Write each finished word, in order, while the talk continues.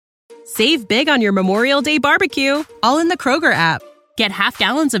Save big on your Memorial Day barbecue, all in the Kroger app. Get half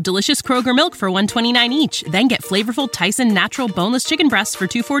gallons of delicious Kroger milk for $1.29 each. Then get flavorful Tyson natural boneless chicken breasts for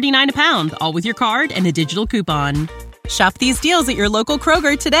 $2.49 a pound, all with your card and a digital coupon. Shop these deals at your local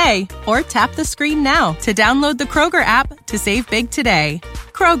Kroger today, or tap the screen now to download the Kroger app to save big today.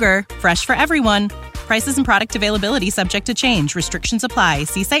 Kroger, fresh for everyone. Prices and product availability subject to change. Restrictions apply.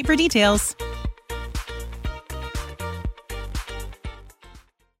 See site for details.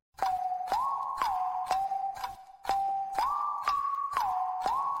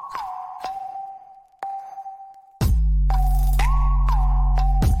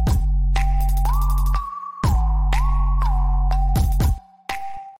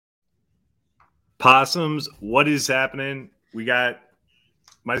 Possums, what is happening? We got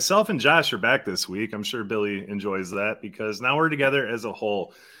myself and Josh are back this week. I'm sure Billy enjoys that because now we're together as a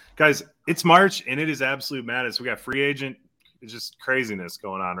whole. Guys, it's March and it is absolute madness. We got free agent. It's just craziness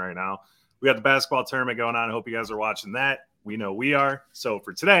going on right now. We got the basketball tournament going on. I hope you guys are watching that. We know we are. So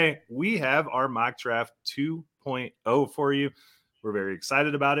for today, we have our mock draft 2.0 for you. We're very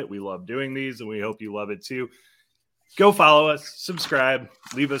excited about it. We love doing these and we hope you love it too. Go follow us, subscribe,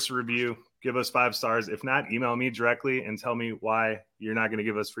 leave us a review. Give us 5 stars. If not, email me directly and tell me why you're not going to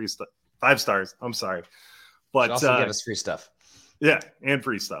give us 5 stars. I'm sorry. But also give us free stuff. Yeah, and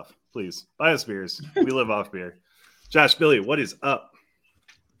free stuff. Please. Buy us beers. We live off beer. Josh, Billy, what is up?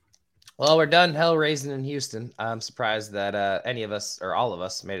 Well, we're done hell raising in Houston. I'm surprised that any of us or all of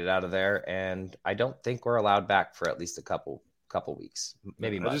us made it out of there. And I don't think we're allowed back for at least a couple weeks,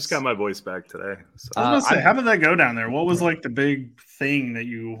 maybe months. I just got my voice back today. So. I was going to say, how did that go down there? What was like the big thing that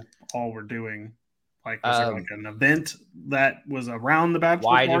you all were doing? Like, was there like an event that was around the bachelor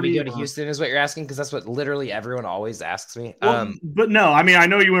party? Why did we go to Houston is what you're asking? Because that's what literally everyone always asks me. Well, but no, I mean, I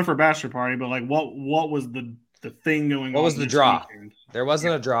know you went for a bachelor party, but like, what was the thing going on? What was the draw? Weekend? There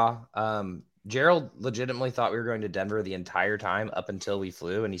wasn't a draw. Gerald legitimately thought we were going to Denver the entire time up until we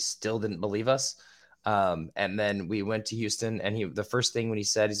flew, and he still didn't believe us. And then we went to Houston, and the first thing when he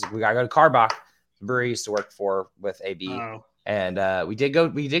said, we got to go to Karbach, the brewery he used to work for with AB. Oh. And we did go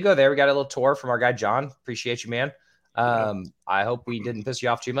there. We got a little tour from our guy, John. Appreciate you, man. I hope we didn't piss you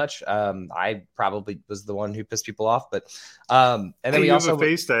off too much. I probably was the one who pissed people off, but, and then we also have a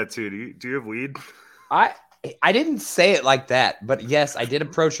face tattoo. Do you have weed? I didn't say it like that, but yes, I did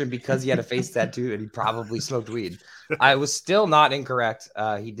approach him because he had a face tattoo and he probably smoked weed. I was still not incorrect.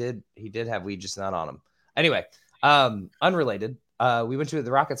 He did have weed, just not on him. Anyway, unrelated. We went to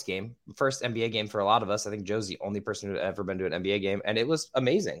the Rockets game, first NBA game for a lot of us. I think Joe's the only person who had ever been to an NBA game, and it was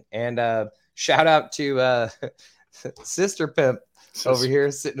amazing. And shout out to Sister Pimp over here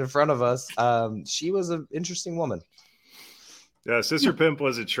sitting in front of us. She was an interesting woman. Yeah, Sister Pimp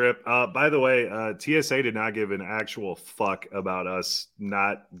was a trip. By the way, TSA did not give an actual fuck about us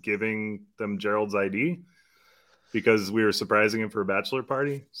not giving them Gerald's ID because we were surprising him for a bachelor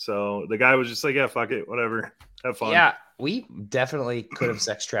party. So the guy was just like, yeah, fuck it, whatever. Have fun. Yeah, we definitely could have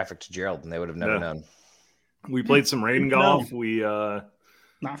sex trafficked Gerald and they would have never known. We played some rain golf. We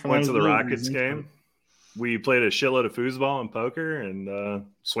went to the Rockets game. We played a shitload of foosball and poker and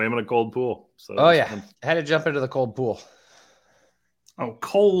swam in a cold pool. So I had to jump into the cold pool. Oh,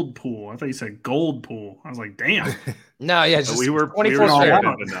 cold pool. I thought you said gold pool. I was like, damn. No, yeah, just we were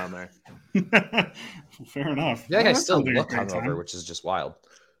 24/7 down there. Fair enough. Yeah, I still look hungover, which is just wild.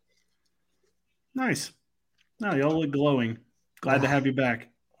 Nice. No, y'all look glowing. Glad to have you back.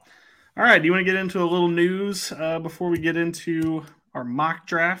 All right, do you want to get into a little news before we get into our mock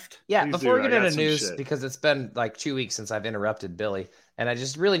draft? Yeah, before we get into news, because it's been like 2 weeks since I've interrupted Billy, and I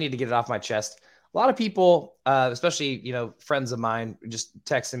just really need to get it off my chest. A lot of people, especially, friends of mine, just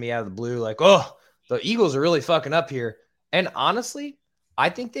texting me out of the blue like, oh, the Eagles are really fucking up here. And honestly, I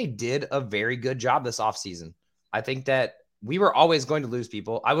think they did a very good job this offseason. I think that we were always going to lose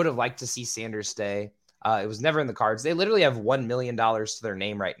people. I would have liked to see Sanders stay. It was never in the cards. They literally have $1 million to their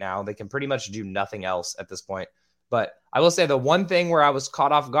name right now. They can pretty much do nothing else at this point. But I will say the one thing where I was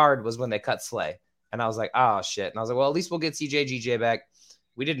caught off guard was when they cut Slay. And I was like, oh, shit. And I was like, well, at least we'll get CJ GJ back.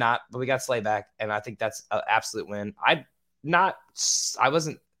 We did not, but we got Slay back, and I think that's an absolute win. I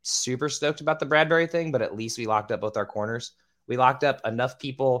wasn't super stoked about the Bradbury thing, but at least we locked up both our corners. We locked up enough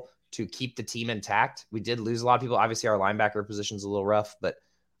people to keep the team intact. We did lose a lot of people. Obviously, our linebacker position is a little rough, but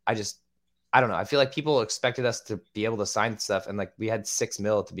I don't know. I feel like people expected us to be able to sign stuff, and like we had $6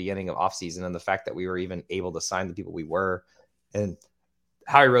 million at the beginning of offseason, and the fact that we were even able to sign the people we were, and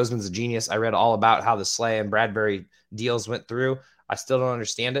Howie Roseman's a genius. I read all about how the Slay and Bradbury deals went through. I still don't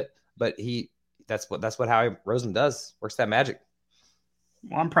understand it, but that's what Howie Roseman does. Works that magic.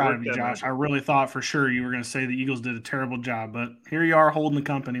 Well, I'm proud of you, Josh. I really thought for sure you were going to say the Eagles did a terrible job, but here you are holding the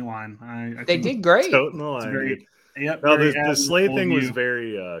company line. They did great. Toting the line, dude. Yep. No, the Slay thing was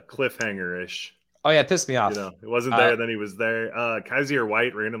very cliffhanger-ish. Oh, yeah, it pissed me off. You know, it wasn't there, then he was there. Kaiser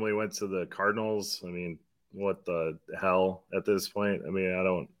White randomly went to the Cardinals. I mean, what the hell at this point? I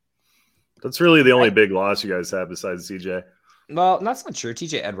mean, that's really the only big loss you guys have besides CJ. Well, that's not true.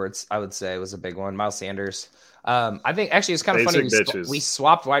 TJ Edwards, I would say, was a big one. Miles Sanders. I think actually it's kind of funny. We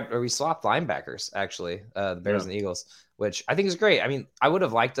swapped linebackers, actually, the Bears and the Eagles, which I think is great. I mean, I would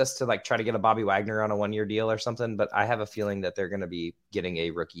have liked us to try to get a Bobby Wagner on a 1-year deal or something, but I have a feeling that they're going to be getting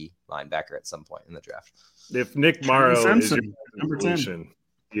a rookie linebacker at some point in the draft. If Nick Morrow is your solution,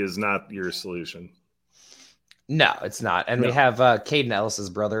 he is not your solution. No, it's not. And we have Caden Ellis's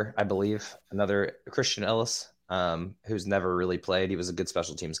brother, I believe, another Christian Ellis. Who's never really played. He was a good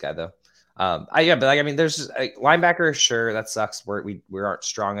special teams guy, though. There's a linebacker. Sure, that sucks. We aren't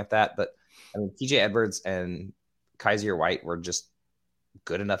strong at that, but I mean, TJ Edwards and Kaiser White were just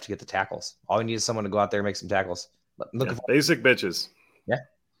good enough to get the tackles. All we need is someone to go out there and make some tackles. Basic bitches. Yeah.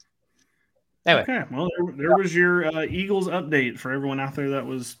 Anyway. Okay. Well, there was your Eagles update for everyone out there that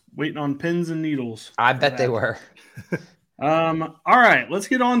was waiting on pins and needles. I bet they were. All right, let's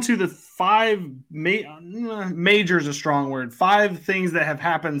get on to the 5 major is a strong word. 5 things that have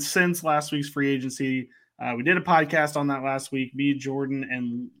happened since last week's free agency. We did a podcast on that last week. Me, Jordan,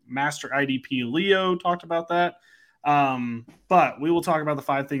 and Master IDP Leo talked about that. But we will talk about the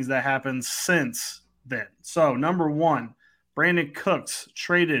 5 things that happened since then. So, number 1, Brandon Cooks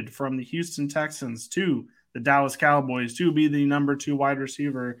traded from the Houston Texans to the Dallas Cowboys to be the number 2 wide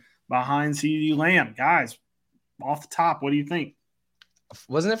receiver behind CeeDee Lamb. Guys, off the top, what do you think?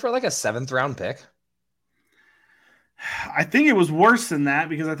 Wasn't it for like a 7th round pick? I think it was worse than that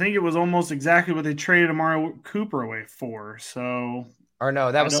because I think it was almost exactly what they traded Amari Cooper away for. So, or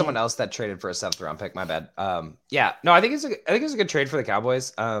no, that was someone else that traded for a 7th round pick. My bad. I think it's a good trade for the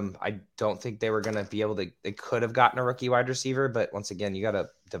Cowboys. I don't think they were going to be able to. They could have gotten a rookie wide receiver, but once again, you got to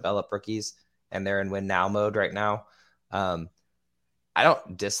develop rookies, and they're in win now mode right now. I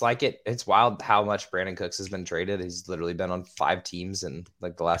don't dislike it. It's wild how much Brandon Cooks has been traded. He's literally been on 5 teams in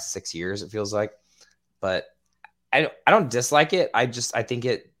like the last 6 years, it feels like. But I don't dislike it. I think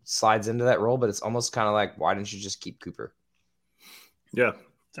it slides into that role, but it's almost kind of like, why didn't you just keep Cooper? Yeah,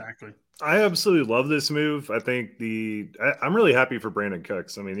 exactly. I absolutely love this move. I think I'm really happy for Brandon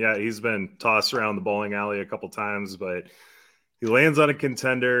Cooks. I mean, yeah, he's been tossed around the bowling alley a couple times, but he lands on a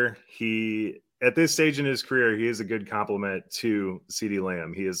contender. At this stage in his career, he is a good complement to CeeDee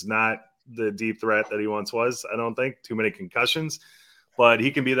Lamb. He is not the deep threat that he once was, I don't think. Too many concussions. But he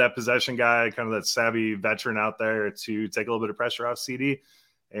can be that possession guy, kind of that savvy veteran out there to take a little bit of pressure off CeeDee.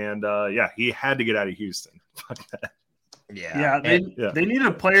 And, he had to get out of Houston. Fuck that. Yeah, they need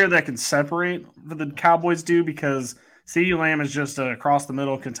a player that can separate for the Cowboys do because CeeDee Lamb is just a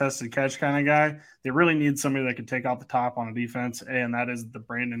across-the-middle contested catch kind of guy. They really need somebody that can take off the top on a defense, and that is the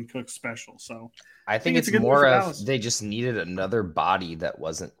Brandon Cooks special. So I think it's more of they just needed another body that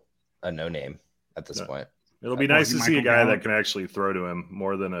wasn't a no-name at this point. It'll be nice to see a guy that can actually throw to him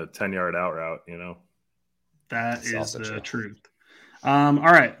more than a 10-yard out route, you know? That is the truth. All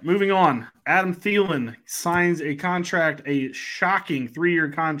right, moving on. Adam Thielen signs a contract, a shocking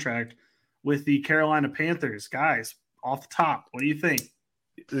 3-year contract with the Carolina Panthers. Guys, off the top, what do you think?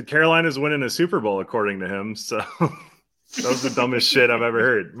 Carolina's winning a Super Bowl, according to him. So that was the dumbest shit I've ever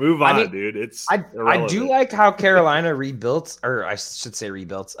heard. Move on, dude. I do like how Carolina put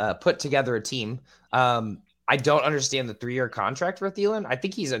together a team. I don't understand the 3-year contract for Thielen. I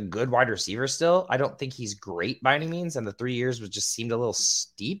think he's a good wide receiver still. I don't think he's great by any means. And the 3 years just seemed a little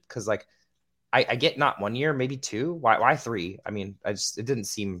steep because, like, I get not 1 year, maybe 2. Why 3? I mean, it didn't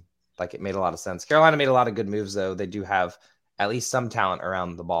seem like it made a lot of sense. Carolina made a lot of good moves, though. They do have at least some talent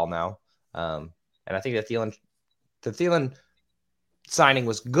around the ball now. And I think the Thielen signing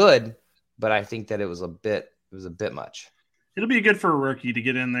was good, but I think that it was a bit much. It'll be good for a rookie to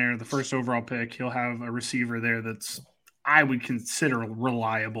get in there. The first overall pick, he'll have a receiver there that's I would consider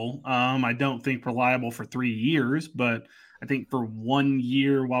reliable. I don't think reliable for 3 years, but I think for 1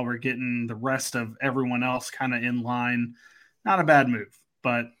 year while we're getting the rest of everyone else kind of in line, not a bad move,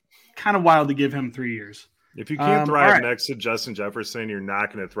 but kind of wild to give him 3 years. If you can't thrive next to Justin Jefferson, you're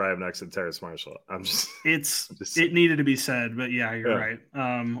not going to thrive next to Terrace Marshall. It needed to be said, but yeah, you're right.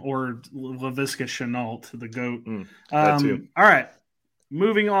 Or Laviska Shenault, the GOAT. That too. All right,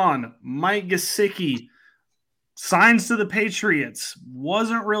 moving on. Mike Gesicki signs to the Patriots.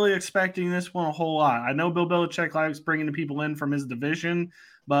 Wasn't really expecting this one a whole lot. I know Bill Belichick likes bringing the people in from his division,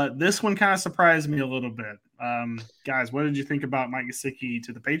 But this one kind of surprised me a little bit. Guys, what did you think about Mike Gesicki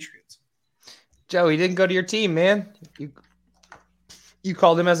to the Patriots? Joe, he didn't go to your team, man. You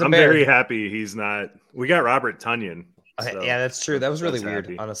called him as a I'm Bear. very happy he's not. We got Robert Tonyan. So yeah, that's true. That was really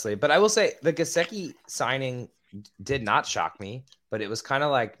weird, honestly. But I will say the Gesicki signing did not shock me, but it was kind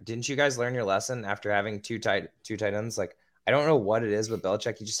of like, didn't you guys learn your lesson after having two tight ends? Like, I don't know what it is with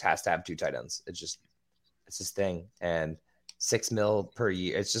Belichick. He just has to have two tight ends. It's his thing. And $6 million per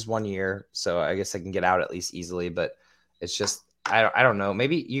year. It's just 1 year. So I guess I can get out at least easily, but it's just, I don't know.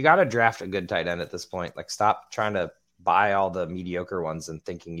 Maybe you got to draft a good tight end at this point. Like, stop trying to buy all the mediocre ones and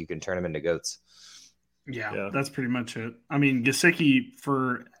thinking you can turn them into goats. Yeah, that's pretty much it. I mean, Gesicki,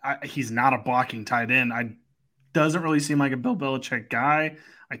 he's not a blocking tight end. Doesn't really seem like a Bill Belichick guy.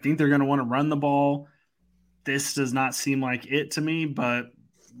 I think they're going to want to run the ball. This does not seem like it to me, but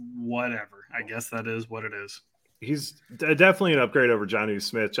whatever. I guess that is what it is. He's definitely an upgrade over Jonnu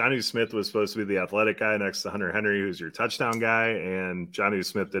Smith. Jonnu Smith was supposed to be the athletic guy next to Hunter Henry, who's your touchdown guy, and Jonnu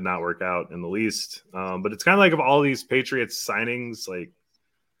Smith did not work out in the least. But it's kind of like of all these Patriots signings, like,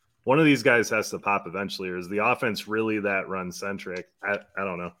 one of these guys has to pop eventually, or is the offense really that run-centric? I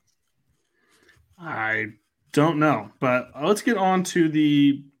don't know. I don't know, but let's get on to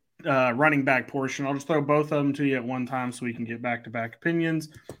the running back portion. I'll just throw both of them to you at one time so we can get back-to-back opinions.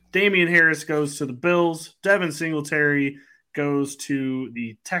 Damian Harris goes to the Bills. Devin Singletary goes to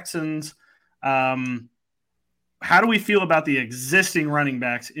the Texans. How do we feel about the existing running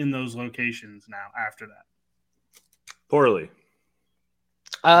backs in those locations now after that? Poorly.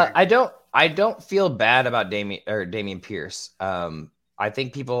 I don't feel bad about Dameon Pierce. I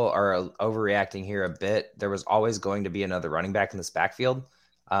think people are overreacting here a bit. There was always going to be another running back in this backfield.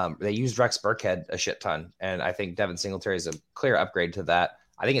 They used Rex Burkhead a shit ton, and I think Devin Singletary is a clear upgrade to that.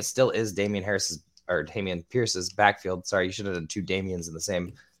 I think it still is Dameon Pierce's backfield. Sorry, you should have done two Damians in the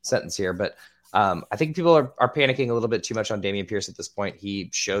same sentence here, but I think people are panicking a little bit too much on Dameon Pierce at this point. He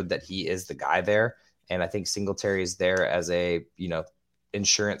showed that he is the guy there, and I think Singletary is there as a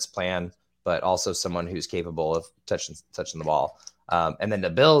insurance plan, but also someone who's capable of touching the ball. And then the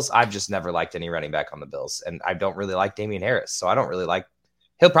Bills, I've just never liked any running back on the Bills, and I don't really like Damian Harris, so I don't really like.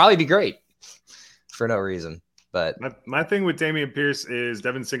 He'll probably be great for no reason. But my thing with Dameon Pierce is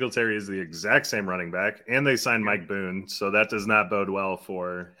Devin Singletary is the exact same running back, and they signed Mike Boone, so that does not bode well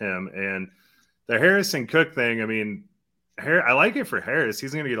for him. And the Harris and Cook thing, I mean, I like it for Harris.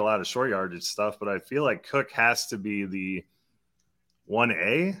 He's going to get a lot of short yardage stuff, but I feel like Cook has to be the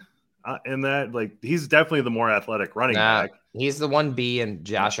 1A in that. Like, he's definitely the more athletic running back. He's the 1B, and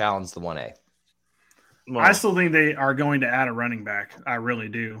Josh Allen's the 1A. Well, I still think they are going to add a running back. I really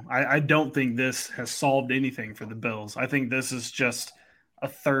do. I don't think this has solved anything for the Bills. I think this is just a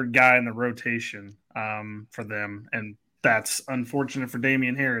third guy in the rotation for them, and that's unfortunate for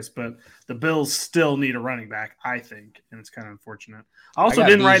Damian Harris. But the Bills still need a running back, I think, and it's kind of unfortunate. I also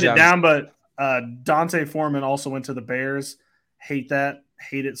didn't write it down, but Dante Foreman also went to the Bears. Hate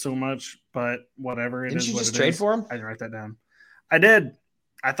it so much, but whatever. Didn't you just trade for him? I didn't write that down. I did.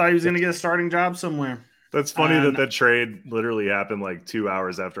 I thought he was going to get a starting job somewhere. That's funny that trade literally happened like 2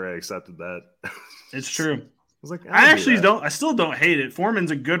 hours after I accepted that. It's true. I was like, I still don't hate it.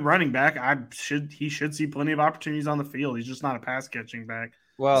 Foreman's a good running back. He should see plenty of opportunities on the field. He's just not a pass catching back.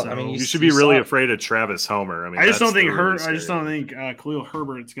 Well, so, I mean, you should be really afraid of Travis Homer. I mean, I just don't think Khalil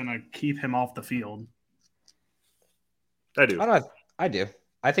Herbert's going to keep him off the field. I do. I do.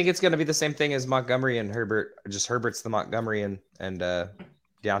 I think it's going to be the same thing as Montgomery and Herbert. Just Herbert's the Montgomery and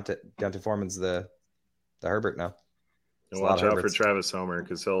Deontay Foreman's the Herbert now. And watch out for Travis Homer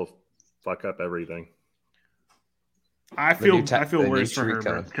because he'll fuck up everything. I feel worse for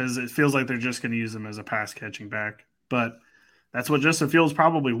Herbert because it feels like they're just going to use him as a pass catching back. But that's what Justin Fields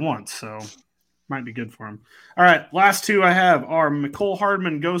probably wants, so might be good for him. All right, last two I have are Mecole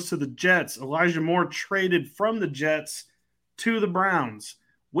Hardman goes to the Jets. Elijah Moore traded from the Jets to the Browns.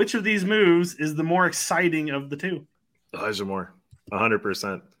 Which of these moves is the more exciting of the two? Elijah Moore,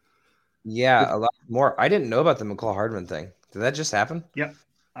 100%. Yeah, a lot more. I didn't know about the Mecole Hardman thing. Did that just happen? Yep.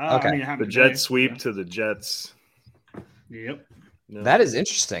 Okay. I mean, the Jets sweep to the Jets. Yep. No. That is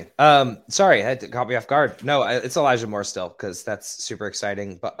interesting. Sorry, I had to caught me off guard. No, it's Elijah Moore still because that's super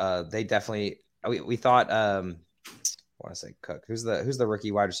exciting. But they definitely we thought I want to say Cook. Who's the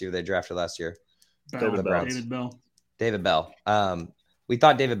rookie wide receiver they drafted last year? David Bell. We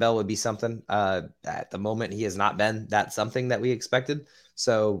thought David Bell would be something. At the moment, he has not been that something that we expected.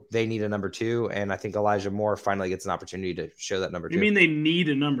 So they need a number two, and I think Elijah Moore finally gets an opportunity to show that number two. You mean they need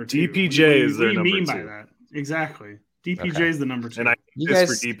a number two? DPJ is their number two. What do you mean by that? Exactly. DPJ is the number two. And I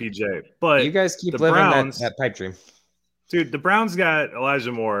for DPJ. But you guys keep living that pipe dream. Dude, the Browns got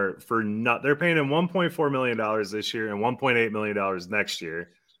Elijah Moore for they're paying him $1.4 million this year and $1.8 million next year.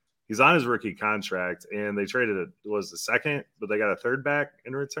 He's on his rookie contract, and they traded the second, but they got a third back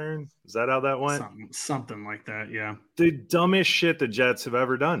in return. Is that how that went? Something like that, yeah. The dumbest shit the Jets have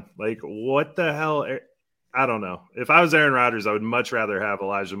ever done. Like, what the hell? I don't know. If I was Aaron Rodgers, I would much rather have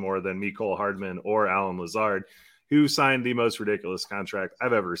Elijah Moore than Mecole Hardman or Allen Lazard, who signed the most ridiculous contract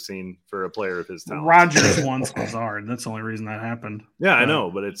I've ever seen for a player of his talent. Rodgers wants Lazard. That's the only reason that happened. Yeah, I know,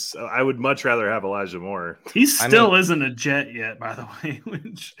 but I would much rather have Elijah Moore. He still isn't a Jet yet, by the way,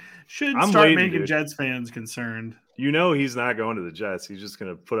 which should start making Jets fans concerned. You know he's not going to the Jets. He's just going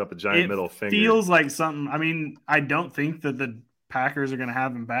to put up a giant middle finger. Feels like something. I mean, I don't think that the Packers are going to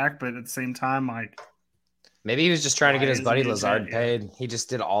have him back, but at the same time, like, maybe he was just trying to get his buddy Lazard paid. He just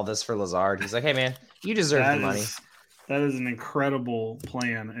did all this for Lazard. He's like, hey, man, you deserve the money. That is an incredible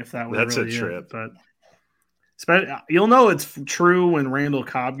plan if that was That's really a trip. But you'll know it's true when Randall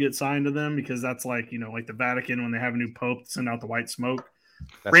Cobb gets signed to them, because that's like, like the Vatican when they have a new pope send out the white smoke.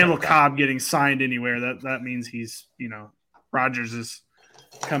 That's Randall Cobb getting signed anywhere, that means he's, Rodgers is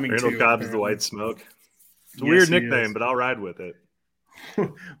coming. Randall Cobb is the white smoke. It's a weird nickname, but I'll ride with it.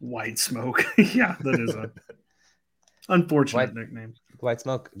 White smoke. Yeah, that is a unfortunate nickname. White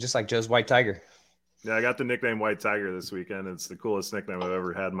smoke, just like Joe's White Tiger. Yeah, I got the nickname White Tiger this weekend. It's the coolest nickname I've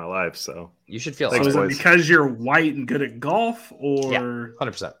ever had in my life. So you should feel. So is it because you're white and good at golf, or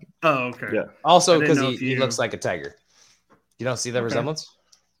 100%? Oh, okay. Yeah. Also, because he looks like a tiger. You don't see the resemblance?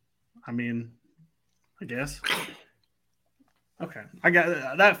 I mean, I guess. Okay, I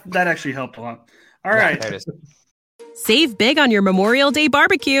got that. That actually helped a lot. All right. There it is. Save big on your Memorial Day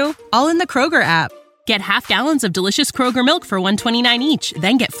barbecue, all in the Kroger app. Get half gallons of delicious Kroger milk for $1.29 each.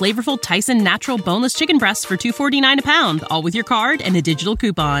 Then get flavorful Tyson natural boneless chicken breasts for $2.49 a pound, all with your card and a digital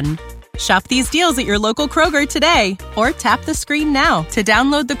coupon. Shop these deals at your local Kroger today, or tap the screen now to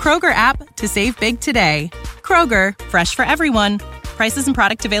download the Kroger app to save big today. Kroger, fresh for everyone. Prices and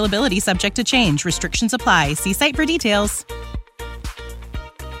product availability subject to change. Restrictions apply. See site for details.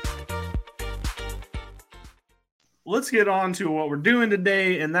 Let's get on to what we're doing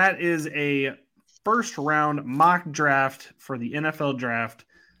today, and that is a first round mock draft for the NFL draft.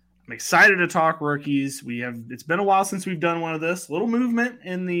 I'm excited to talk rookies. It's been a while since we've done one of this. A little movement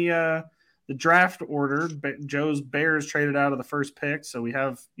in the draft order. Joe's Bears traded out of the first pick, so we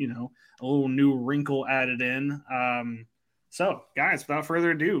have a little new wrinkle added in. So guys, without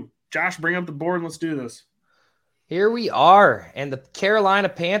further ado, Josh, bring up the board and let's do this. Here we are, and the Carolina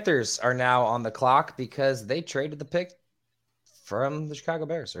Panthers are now on the clock because they traded the pick from the Chicago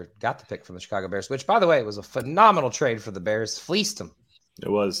Bears, or got the pick from the Chicago Bears, which, by the way, was a phenomenal trade for the Bears. Fleeced them. It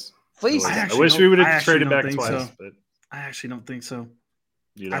was. Fleeced. I wish we would have traded back twice. So. But I actually don't think so.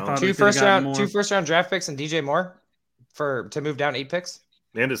 I thought two first round draft picks and DJ Moore to move down 8 picks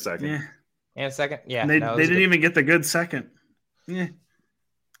and a second. Yeah, and a second. Yeah, they didn't even get the good second. Yeah,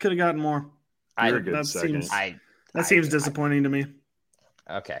 could have gotten more. That seems disappointing to me.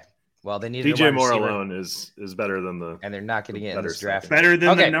 Okay. Well, they needed DJ Moore alone is better than the, and they're not getting it in this draft. Better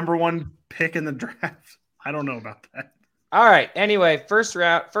than the number one pick in the draft. I don't know about that. All right. Anyway, first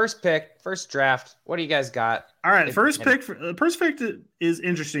pick, first draft. What do you guys got? All right. First pick is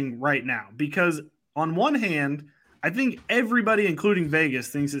interesting right now because on one hand, I think everybody, including Vegas,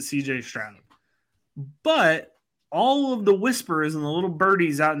 thinks it's CJ Stroud, but all of the whispers and the little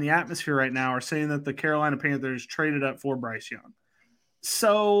birdies out in the atmosphere right now are saying that the Carolina Panthers traded up for Bryce Young.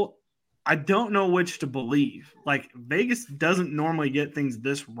 So I don't know which to believe. Like, Vegas doesn't normally get things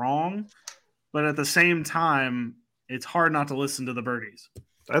this wrong, but at the same time, it's hard not to listen to the birdies.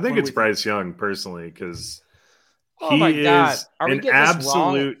 I think it's Bryce Young personally, because he's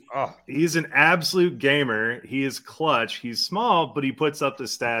an absolute gamer. He is clutch. He's small, but he puts up the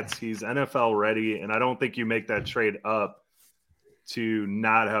stats. He's NFL ready, and I don't think you make that trade up to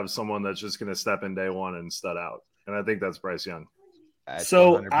not have someone that's just going to step in day one and stud out. And I think that's Bryce Young.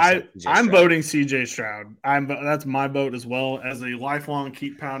 So I'm voting CJ Stroud. That's my vote as well, as a lifelong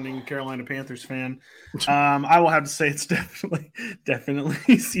keep pounding Carolina Panthers fan. I will have to say it's definitely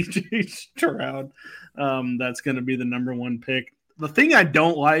CJ Stroud. That's going to be the number one pick. The thing I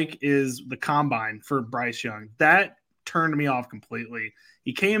don't like is the combine for Bryce Young. That turned me off completely.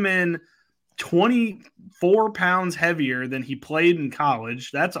 He came in 24 pounds heavier than he played in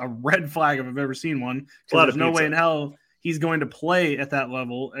college. That's a red flag if I've ever seen one. There's no way in hell he's going to play at that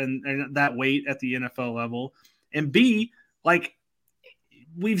level and that weight at the NFL level. And B, like,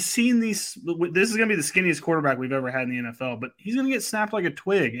 we've seen this is going to be the skinniest quarterback we've ever had in the NFL, but he's going to get snapped like a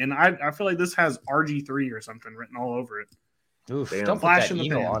twig. And I feel like this has RG3 or something written all over it. Oof, don't put that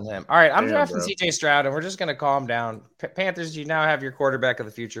needle on him. All right, I'm drafting CJ Stroud, and we're just going to calm down. Panthers, you now have your quarterback of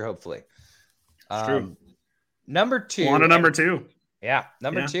the future, hopefully. True. Number 2. On to number 2. Yeah,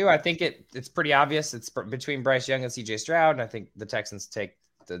 number 2, I think it's pretty obvious. It's between Bryce Young and CJ Stroud, and I think the Texans take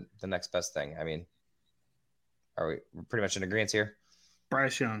the next best thing. I mean, are we pretty much in agreement here?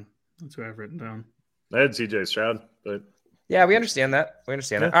 Bryce Young. That's what I've written down. I had CJ Stroud, but yeah, we understand that. All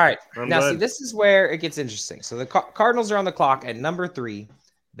right. See, this is where it gets interesting. So the Cardinals are on the clock at number 3.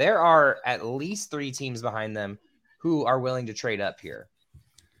 There are at least 3 teams behind them who are willing to trade up here.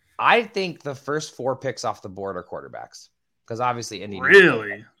 I think the first 4 picks off the board are quarterbacks because obviously Indy.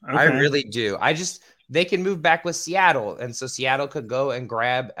 Really? Okay. I really do. They can move back with Seattle, and so Seattle could go and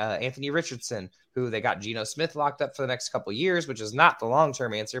grab Anthony Richardson, who they got Geno Smith locked up for the next couple of years, which is not the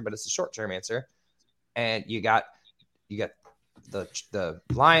long-term answer, but it's a short-term answer. And you got the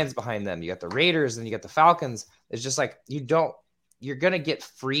Lions behind them. You got the Raiders, and you got the Falcons. It's just like you're going to get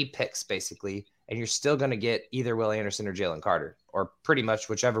free picks basically, and you're still going to get either Will Anderson or Jalen Carter, or pretty much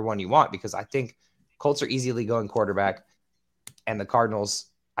whichever one you want, because I think Colts are easily going quarterback, and the Cardinals,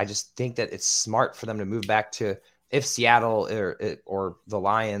 I just think that it's smart for them to move back to if Seattle or the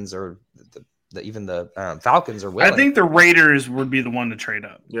Lions or even the Falcons are willing. I think the Raiders would be the one to trade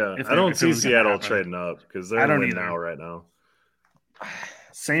up. Yeah, I don't see Seattle trading up because they're winning now right now.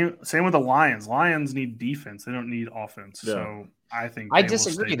 Same with the Lions. Lions need defense; they don't need offense. Yeah. So I think I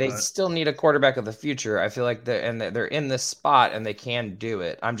disagree. They still need a quarterback of the future. I feel like they're in this spot and they can do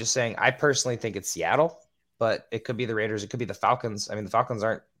it. I'm just saying. I personally think it's Seattle, but it could be the Raiders. It could be the Falcons. I mean, the Falcons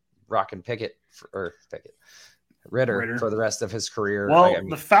aren't rocking Ritter for the rest of his career. Well,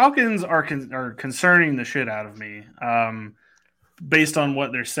 the Falcons are concerning the shit out of me. Based on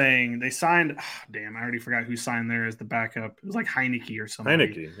what they're saying, they signed. I already forgot who signed there as the backup. It was like Heineke or something.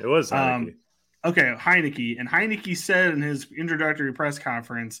 It was Heineke. Okay, Heineke. And Heineke said in his introductory press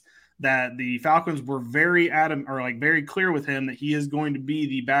conference that the Falcons were very very clear with him that he is going to be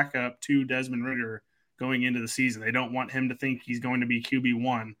the backup to Desmond Ritter going into the season. They don't want him to think he's going to be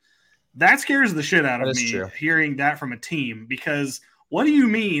QB1. That scares the shit out of me, hearing that from a team, because what do you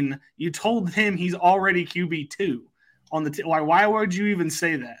mean you told him he's already QB2 on the why would you even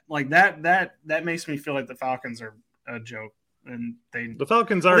say that? Like that makes me feel like the Falcons are a joke, and the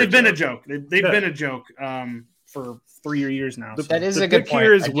Falcons are they've been a joke. They've been a joke for 3 years now. So. That is a good point.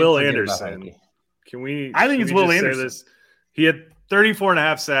 Here is Will Anderson. Can we? I think it's Will Anderson. He had 34 and a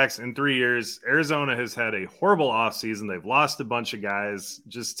half sacks in 3 years. Arizona has had a horrible offseason. They've lost a bunch of guys.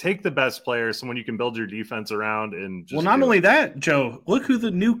 Just take the best player, someone you can build your defense around. And just not only that, Joe, look who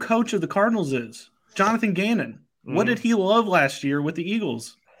the new coach of the Cardinals is. Jonathan Gannon. Mm-hmm. What did he love last year with the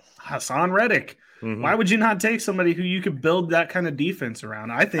Eagles? Hassan Reddick. Mm-hmm. Why would you not take somebody who you could build that kind of defense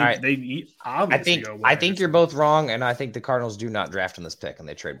around? I think they obviously I think you're both wrong, and I think the Cardinals do not draft in this pick, and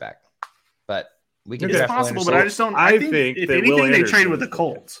they trade back. But we can. It's possible, but I just don't. I think if anything, they trade with the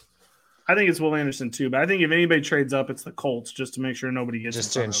Colts. I think it's Will Anderson too, but I think if anybody trades up, it's the Colts, just to make sure nobody gets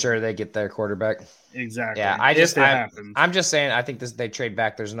just to ensure they get their quarterback. Exactly. Yeah, I'm just saying. I think they trade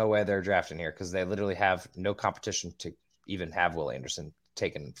back. There's no way they're drafting here because they literally have no competition to even have Will Anderson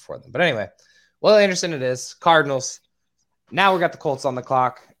taken for them. But anyway, Will Anderson it is. Cardinals. Now we got the Colts on the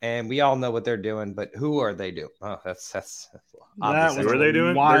clock, and we all know what they're doing. But who are they doing? Oh, that's obviously. Who are they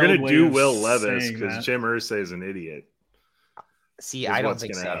doing? They're going to do Will Levis because Jim Irsay is an idiot. See, I don't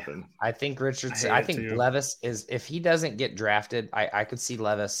think so. Happen. I think Richardson. I think Levis is. If he doesn't get drafted, I could see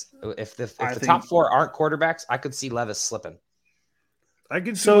Levis. If the top 4 aren't quarterbacks, I could see Levis slipping. I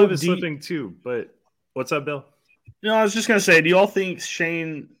could see Levis slipping too. But what's up, Bill? No, I was just gonna say, do y'all think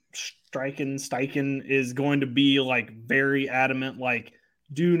Shane Steichen is going to be like very adamant? Like,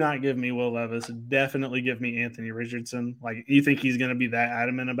 do not give me Will Levis. Definitely give me Anthony Richardson. Like, you think he's gonna be that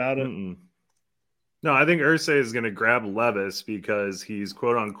adamant about it? Mm-mm. No, I think Irsay is going to grab Levis because he's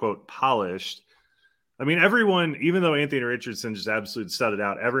quote-unquote polished. I mean, everyone, even though Anthony Richardson just absolutely studded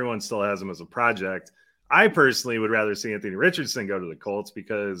out, everyone still has him as a project. I personally would rather see Anthony Richardson go to the Colts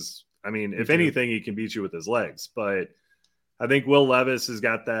because, I mean, if anything, he can beat you with his legs. But I think Will Levis has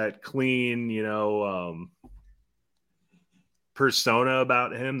got that clean, persona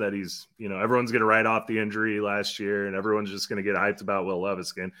about him that he's, everyone's going to write off the injury last year and everyone's just going to get hyped about Will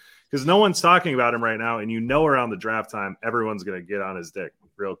Levis again. Because no one's talking about him right now, and around the draft time, everyone's going to get on his dick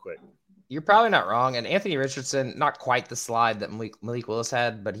real quick. You're probably not wrong. And Anthony Richardson, not quite the slide that Malik Willis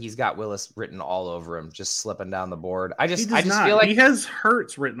had, but he's got Willis written all over him, just slipping down the board. I just feel like he has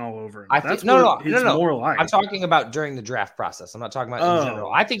Hurts written all over him. No. More like. I'm talking about during the draft process. I'm not talking about in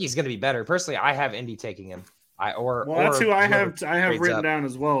general. I think he's going to be better. Personally, I have Indy taking him. That's who I have written down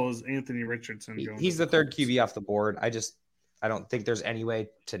as well as Anthony Richardson. He's the third QB off the board. I don't think there's any way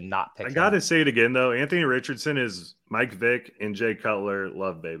to not pick I him. got to say it again, though. Anthony Richardson is Mike Vick and Jay Cutler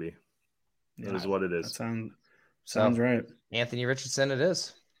love baby. That is what it is. That sounds right. Anthony Richardson it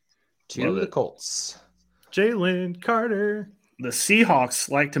is. To the Colts. Jalen Carter. The Seahawks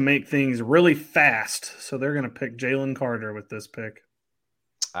like to make things really fast, so they're going to pick Jalen Carter with this pick.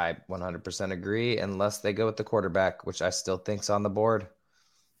 I 100% agree, unless they go with the quarterback, which I still think's on the board.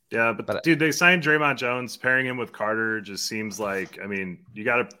 Yeah, but dude, they signed Draymond Jones. Pairing him with Carter just seems like, I mean, you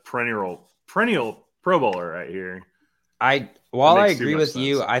got a perennial Pro Bowler right here. While I agree with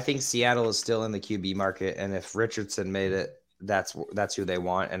you, I think Seattle is still in the QB market, and if Richardson made it, that's who they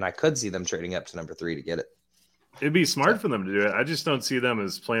want, and I could see them trading up to number 3 to get it. It'd be smart for them to do it. I just don't see them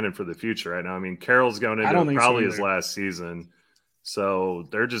as planning for the future right now. I mean, Carroll's going into probably his last season, so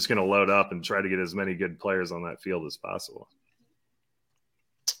they're just going to load up and try to get as many good players on that field as possible.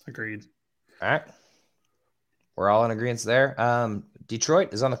 Agreed. All right. We're all in agreement there.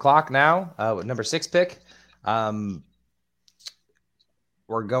 Detroit is on the clock now with number 6 pick.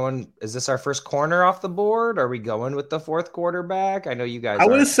 We're going. Is this our first corner off the board? Are we going with the 4th quarterback? I know you guys. I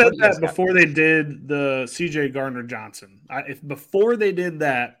would have said that before they did the CJ Gardner-Johnson. If before they did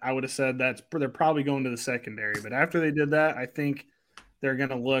that, I would have said they're probably going to the secondary. But after they did that, I think they're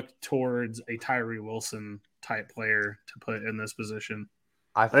going to look towards a Tyree Wilson type player to put in this position.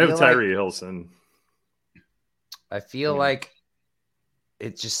 I have Tyree Wilson. I feel like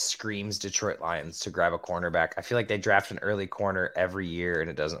it just screams Detroit Lions to grab a cornerback. I feel like they draft an early corner every year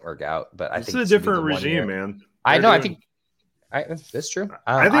and it doesn't work out. But I think it's a different regime, man. I know. I think that's true.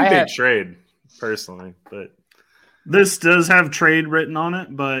 I think they trade personally, but this does have trade written on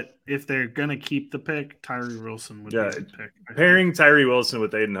it. But if they're gonna keep the pick, Tyree Wilson would be a good pick. Pairing Tyree Wilson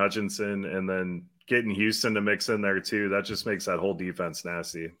with Aiden Hutchinson and then getting Houston to mix in there too, that just makes that whole defense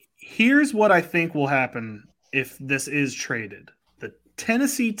nasty. Here's what I think will happen if this is traded.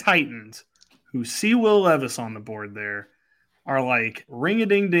 Tennessee Titans, who see Will Levis on the board there, are like,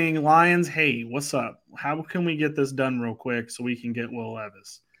 ring-a-ding-ding, Lions, hey, what's up? How can we get this done real quick so we can get Will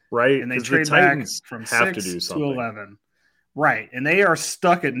Levis? Right. And they trade back from 6 to 11. Right. And they are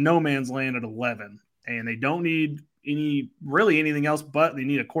stuck at no man's land at 11. And they don't need anything else, but they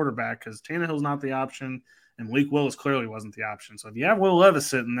need a quarterback because Tannehill's not the option, and Malik Willis clearly wasn't the option. So if you have Will Levis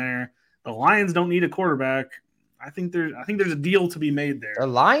sitting there, the Lions don't need a quarterback. I think there's a deal to be made there. The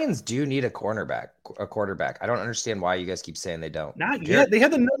Lions do need a quarterback. I don't understand why you guys keep saying they don't. Not yet. They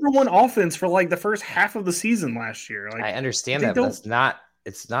had the number 1 offense for like the first half of the season last year. Like, I understand that, but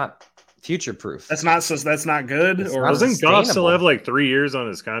it's not future proof. That's not good. It's or doesn't Goff still have like 3 years on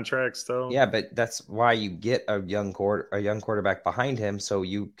his contract still? Yeah, but that's why you get a young quarterback behind him so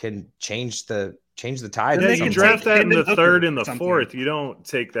you can change the tide. Yeah, you draft that in the 3rd and the 4th. You don't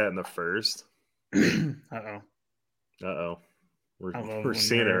take that in the 1st. Uh-oh. We're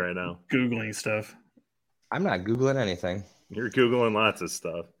seeing it right now. Googling stuff. I'm not Googling anything. You're Googling lots of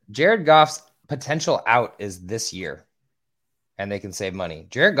stuff. Jared Goff's potential out is this year, and they can save money.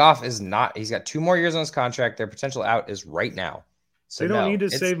 Jared Goff is not. He's got 2 more years on his contract. Their potential out is right now. So they don't need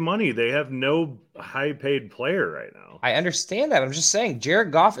to save money. They have no high-paid player right now. I understand that. I'm just saying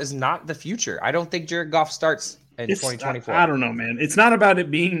Jared Goff is not the future. I don't think Jared Goff starts in 2024. I don't know, man. It's not about it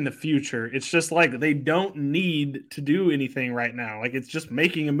being the future. It's just like they don't need to do anything right now. Like it's just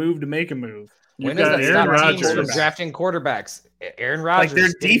making a move to make a move. When does that stop teams from drafting quarterbacks? Aaron Rodgers. Like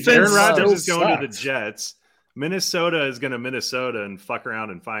their defense. Aaron Rodgers is going to the Jets. Minnesota is going to Minnesota and fuck around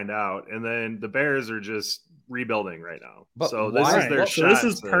and find out. And then the Bears are just rebuilding right now. But so this is their shot. So this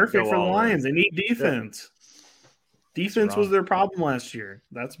is perfect for the Lions. They need defense. Yeah. Defense was their problem last year.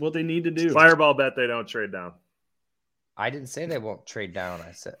 That's what they need to do. Fireball bet they don't trade down. I didn't say they won't trade down.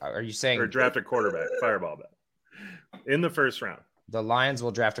 I said, are you saying or draft a quarterback? Fireball bet in the 1st round. The Lions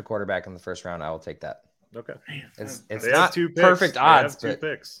will draft a quarterback in the 1st round. I will take that. Okay, it's not perfect odds, but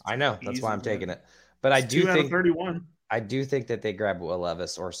picks. I know that's why I'm taking it. But I do think 31. I do think that they grab Will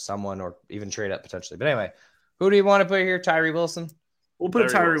Levis or someone, or even trade up potentially. But anyway, who do you want to put here? Tyree Wilson. We'll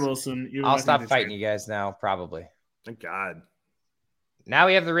put Tyree Wilson. I'll stop fighting you guys now. Probably. Thank God. Now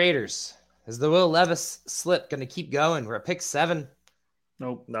we have the Raiders. Is the Will Levis slip going to keep going? We're at pick 7.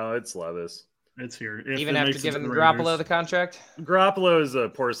 Nope. No, it's Levis. It's here. Even after giving Garoppolo the contract? Garoppolo is a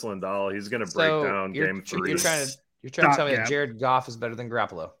porcelain doll. He's going to break down game 3. You're trying to tell me that Jared Goff is better than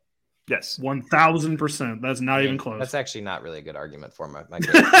Garoppolo? Yes. 1,000%. That's not even close. That's actually not really a good argument for my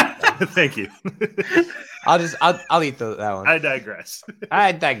Thank you. I'll eat that one.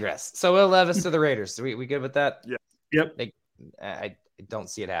 I digress. So Will Levis to the Raiders. We good with that? Yeah. Yep. I don't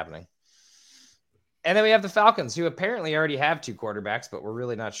see it happening. And then we have the Falcons, who apparently already have 2 quarterbacks, but we're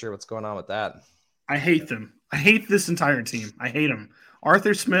really not sure what's going on with that. I hate them. I hate this entire team. I hate them.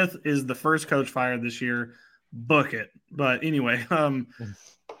 Arthur Smith is the first coach fired this year. Book it. But anyway,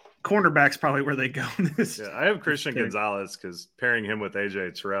 cornerback's probably where they go. I have Christian Gonzalez because pairing him with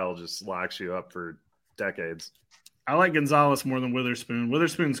AJ Terrell just locks you up for decades. I like Gonzalez more than Witherspoon.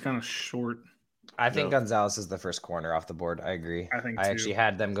 Witherspoon's kind of short. I think Gonzalez is the first corner off the board. I agree. I actually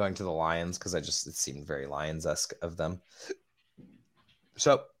had them going to the Lions because it seemed very Lions-esque of them.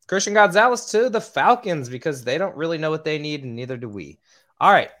 So Christian Gonzalez to the Falcons because they don't really know what they need, and neither do we.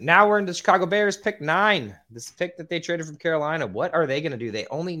 All right, now we're into Chicago Bears, pick 9. This pick that they traded from Carolina. What are they going to do? They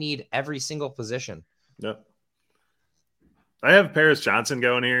only need every single position. Yep. I have Paris Johnson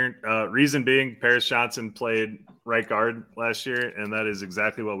going here. Reason being, Paris Johnson played right guard last year, and that is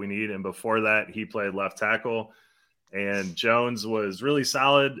exactly what we need. And before that, he played left tackle. And Jones was really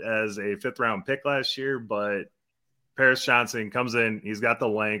solid as a 5th-round pick last year, but Paris Johnson comes in. He's got the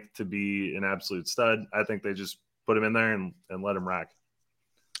length to be an absolute stud. I think they just put him in there and let him rock.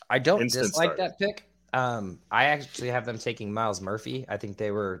 I don't dislike that pick. I actually have them taking Myles Murphy. I think they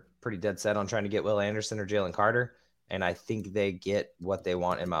were pretty dead set on trying to get Will Anderson or Jalen Carter. And I think they get what they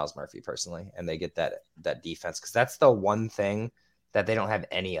want in Myles Murphy personally. And they get that defense because that's the one thing that they don't have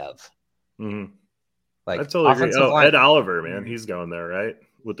any of. Mm-hmm. Like I totally agree. Oh, Ed Oliver, man. He's going there, right?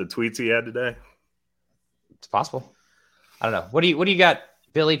 With the tweets he had today. It's possible. I don't know. What do you got,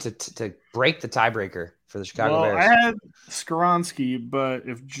 Billy, to break the tiebreaker for the Chicago Bears? I had Skoronski, but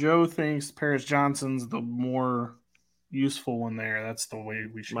if Joe thinks Paris Johnson's the more useful one there, that's the way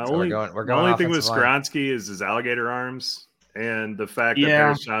we should go. We're going. The only thing with Skoronski is his alligator arms, and the fact that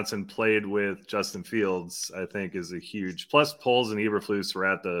Paris Johnson played with Justin Fields, I think, is a huge plus. Poles and Eberflus were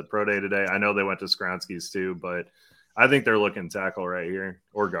at the pro day today. I know they went to Skoronski's too, but I think they're looking tackle right here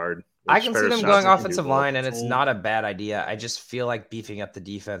or guard. I can see them going offensive line, and it's not a bad idea. I just feel like beefing up the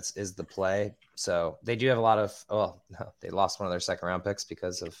defense is the play. So they do have a lot of they lost one of their 2nd-round picks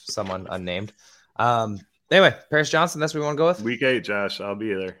because of someone unnamed. Anyway, Paris Johnson, that's what we want to go with? Week 8, Josh. I'll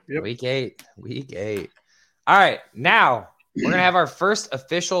be there. Yep. Week 8. All right, now we're going to have our first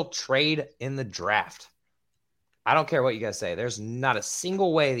official trade in the draft. I don't care what you guys say. There's not a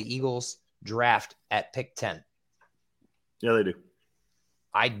single way the Eagles draft at pick 10. Yeah, they do.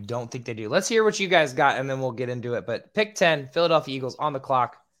 I don't think they do. Let's hear what you guys got, and then we'll get into it. But pick 10, Philadelphia Eagles on the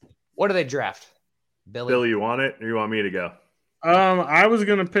clock. What do they draft? Billy, you want it, or you want me to go? I was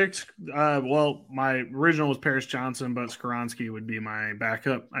going to pick my original was Paris Johnson, but Skoronski would be my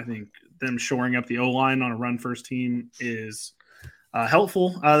backup. I think them shoring up the O-line on a run-first team is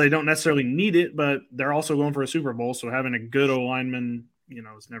helpful. They don't necessarily need it, but they're also going for a Super Bowl, so having a good O-lineman,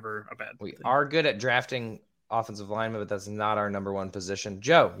 is never a bad thing. We are good at drafting offensive lineman, but that's not our number one position.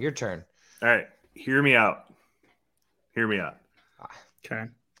 Joe, your turn. All right. Hear me out. Okay.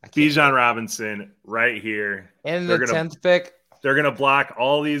 Bijan Robinson right here. In the 10th pick. They're going to block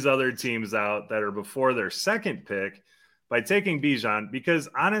all these other teams out that are before their 2nd pick by taking Bijan because,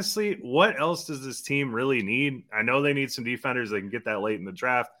 honestly, what else does this team really need? I know they need some defenders. They can get that late in the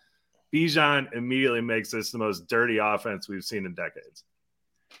draft. Bijan immediately makes this the most dirty offense we've seen in decades.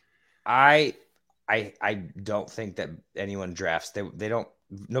 I don't think that anyone drafts. They don't.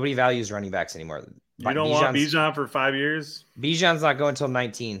 Nobody values running backs anymore. You don't want Bijan for 5 years? Bijan's not going until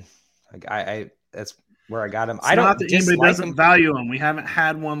 19. Like that's where I got him. I don't. Not that anybody doesn't value him. We haven't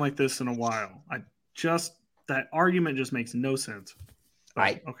had one like this in a while. That argument just makes no sense.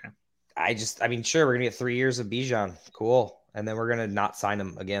 Okay. Sure, we're gonna get 3 years of Bijan. Cool, and then we're gonna not sign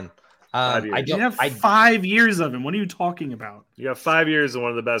him again. You have 5 years of him. What are you talking about? You have 5 years of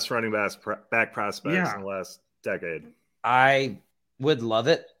one of the best running back prospects in the last decade. I would love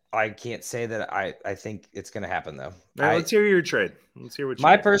it. I can't say that I think it's going to happen, though. Right, let's hear your trade. Let's hear what you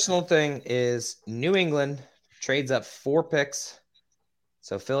My personal thing is New England trades up 4 picks.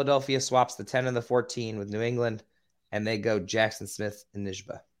 So Philadelphia swaps the 10 and the 14 with New England, and they go Jackson Smith and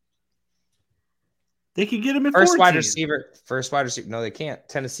Nijba. They could get him at First 14. First wide receiver. No, they can't.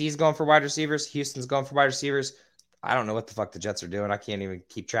 Tennessee's going for wide receivers. Houston's going for wide receivers. I don't know what the fuck the Jets are doing. I can't even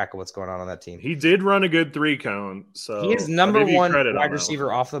keep track of what's going on that team. He did run a good 3-cone. So he is number 1 wide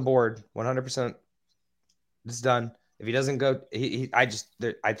receiver off the board. 100%. It's done. If he doesn't go, I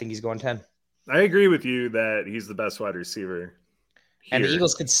think he's going 10. I agree with you that he's the best wide receiver. And the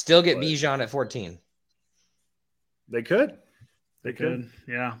Eagles could still get Bijan at 14. They could.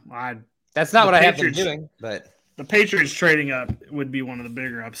 Yeah. That's not what I have them doing, but the Patriots trading up would be one of the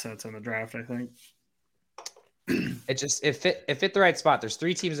bigger upsets in the draft, I think. It fit the right spot. There's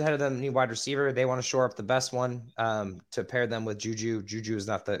 3 teams ahead of them, need wide receiver. They want to shore up the best one to pair them with Juju. Juju is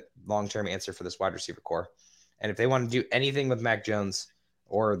not the long-term answer for this wide receiver core. And if they want to do anything with Mac Jones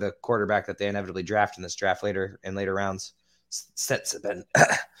or the quarterback that they inevitably draft in this draft later rounds. Sets have been.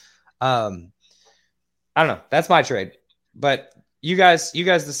 I don't know. That's my trade, but you guys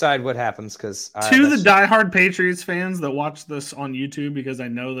decide what happens because to the diehard Patriots fans that watch this on YouTube, because I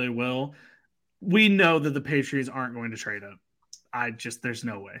know they will. We know that the Patriots aren't going to trade up. There's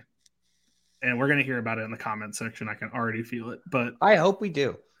no way. And we're going to hear about it in the comment section. I can already feel it, but I hope we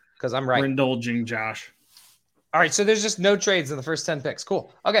do because I'm right. We're indulging Josh. All right. So there's just no trades in the first 10 picks.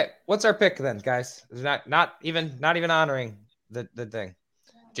 Cool. Okay. What's our pick then, guys? Not even honoring the thing.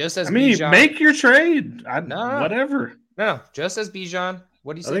 Just as Bijan. Make your trade. Whatever. No. Just as Bijan.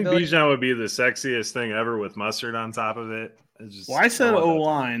 What do you say, I think Billy? Bijan would be the sexiest thing ever with mustard on top of it. I said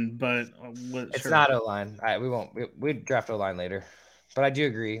O-line, but it's not O-line. We won't. We draft O-line later, but I do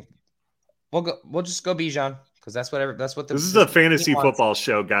agree. We'll just go Bijan because that's what. This is a fantasy football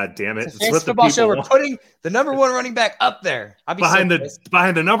show. God damn it! It's a fantasy football show. We're putting the number one running back up there. Behind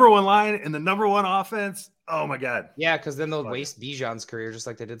the number one line and the number one offense. Oh my God! Yeah, because then they'll waste Bijan's career just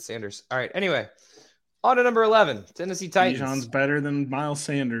like they did Sanders. All right. Anyway, on to number 11, Tennessee Titans. Bijan's better than Miles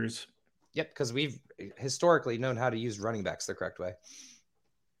Sanders. Yep, because we've historically known how to use running backs the correct way.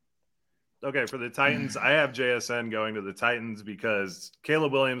 Okay, for the Titans, I have JSN going to the Titans because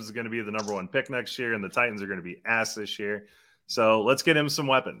Caleb Williams is going to be the number one pick next year, and the Titans are going to be ass this year. So let's get him some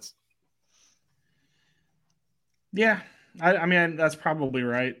weapons. Yeah, I mean, that's probably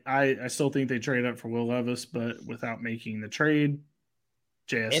right. I still think they trade up for Will Levis, but without making the trade,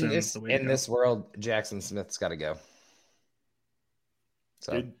 JSN is the way to go. In this world, Jackson Smith's got to go.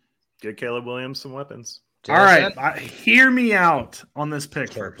 So get Caleb Williams some weapons. All right, hear me out on this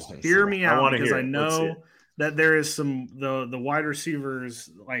pick first. Hear me out because I know that there is some the wide receivers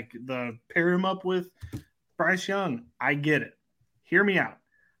like the pair him up with Bryce Young. I get it. Hear me out.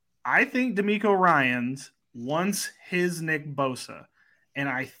 I think DeMeco Ryans wants his Nick Bosa, and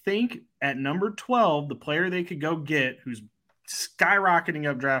I think at number 12, the player they could go get who's skyrocketing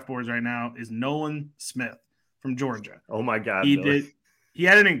up draft boards right now is Nolan Smith from Georgia. Oh my God, he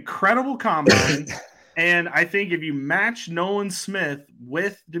had an incredible combine. And I think if you match Nolan Smith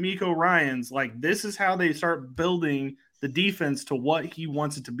with DeMeco Ryans, like this is how they start building the defense to what he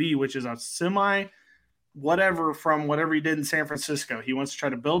wants it to be, which is a whatever from whatever he did in San Francisco. He wants to try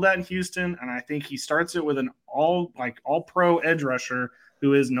to build that in Houston, and I think he starts it with an all pro edge rusher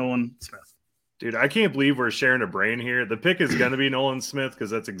who is Nolan Smith. Dude, I can't believe we're sharing a brain here. The pick is going to be Nolan Smith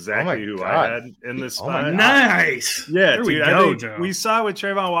because that's exactly who I had in this spot. Nice. Yeah, dude. We saw with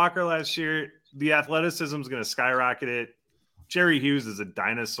Trayvon Walker last year. The athleticism is going to skyrocket it. Jerry Hughes is a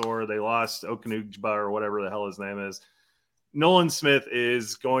dinosaur. They lost Okunugba or whatever the hell his name is. Nolan Smith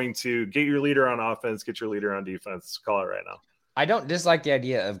is going to get your leader on offense, get your leader on defense. Call it right now. I don't dislike the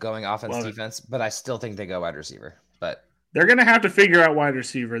idea of going offense defense, but I still think they go wide receiver. But they're going to have to figure out wide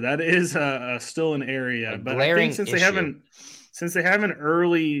receiver. That is still an area. But I think since they have an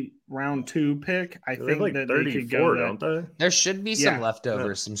early round 2 pick, I think that they could go. Don't they? There should be some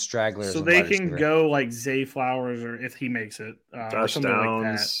leftovers, some stragglers. So they can go like Zay Flowers, or if he makes it, Josh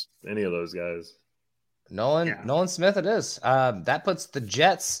Downs, like any of those guys. Nolan Smith. It is. That puts the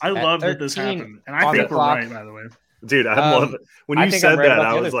Jets. I love that this happened, and I think we're right. By the way, dude, I love it. When you said that,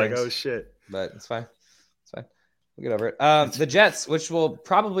 I was like, "Oh shit!" But it's fine. It's fine. We'll get over it. The Jets, which will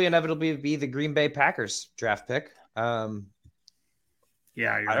probably inevitably be the Green Bay Packers draft pick.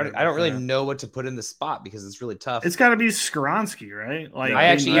 Yeah, I don't really know what to put in the spot because it's really tough. It's got to be Skoronski, right? Like I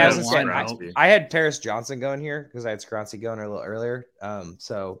had Paris Johnson going here because I had Skoronski going a little earlier.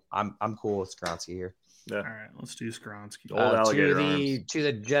 So I'm cool with Skoronski here. Yeah. All right, let's do Skoronski. Old alligator to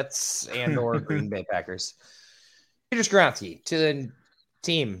the Jets and or Green Bay Packers. Peter Skoronski to the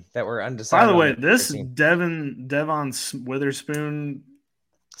team that were undecided. By the way, this Devon Witherspoon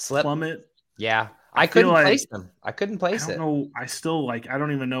plummet. Yeah. I couldn't place him. I couldn't place it. I don't know. I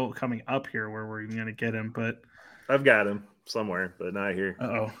don't even know coming up here where we're even going to get him, but I've got him somewhere, but not here.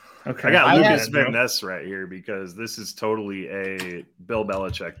 Uh-oh. Okay. I got Lucas Van Ness right here because this is totally a Bill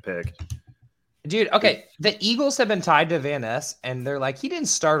Belichick pick. Dude, okay. The Eagles have been tied to Van Ness, and they're like, he didn't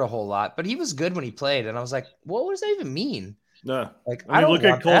start a whole lot, but he was good when he played. And I was like, what does that even mean? No. Like, I mean, look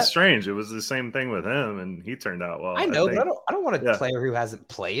at Cole Strange. It was the same thing with him, and he turned out well. I know, but I don't want a player who hasn't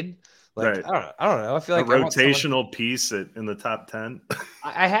played. Like, right. I don't know. I feel like a rotational piece in the top 10.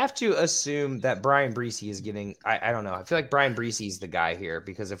 I have to assume that Brian Bresee is getting. I don't know. I feel like Brian Bresee is the guy here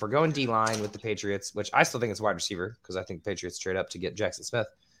because if we're going D-line with the Patriots, which I still think it's wide receiver because I think the Patriots trade up to get Jackson Smith.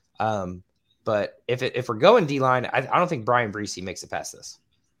 But if we're going D-line, I don't think Brian Bresee makes it past this.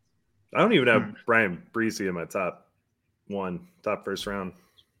 I don't even have Brian Bresee in my top first round.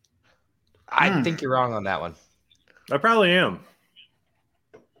 I think you're wrong on that one. I probably am.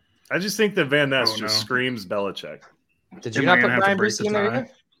 I just think that Van Ness screams Belichick. Did you not put Brian Brucey in there either?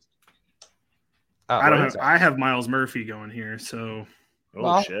 I don't have. I have Myles Murphy going here. So,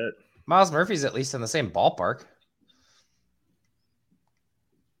 shit. Myles Murphy's at least in the same ballpark.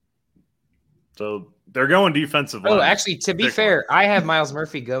 So they're going defensive line. Oh, actually, to be fair, I have Myles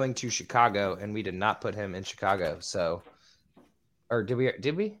Murphy going to Chicago, and we did not put him in Chicago. So, or did we?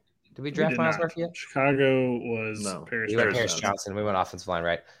 Did we draft Myles Murphy yet? Chicago was Paris Johnson. We went offensive line,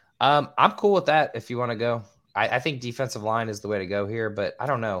 right? I'm cool with that if you want to go. I think defensive line is the way to go here, but I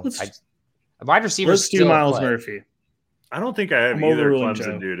don't know. Wide receiver. Let's do Myles Murphy. I don't think I have either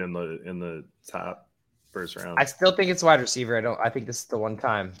Clemson dude in the top first round. I still think it's wide receiver. I think this is the one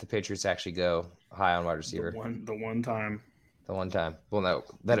time the Patriots actually go high on wide receiver. The one time. Well, no,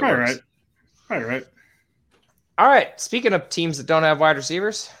 that it works. Right. All right. Speaking of teams that don't have wide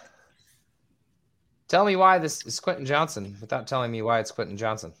receivers, tell me why this is Quentin Johnson without telling me why it's Quentin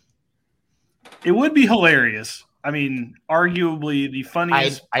Johnson. It would be hilarious. I mean, arguably the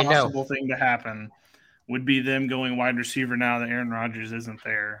funniest possible thing to happen would be them going wide receiver now that Aaron Rodgers isn't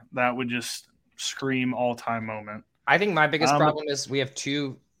there. That would just scream all-time moment. I think my biggest problem is we have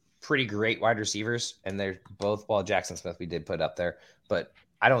two pretty great wide receivers, and they're both, Jackson Smith we did put up there, but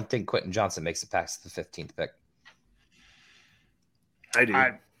I don't think Quentin Johnson makes it past the 15th pick. I do.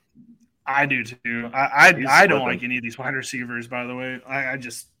 I do too. I don't like any of these wide receivers, by the way. I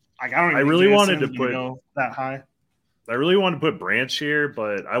really wanted to put that high. I really wanted to put Branch here,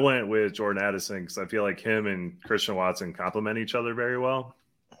 but I went with Jordan Addison because I feel like him and Christian Watson complement each other very well,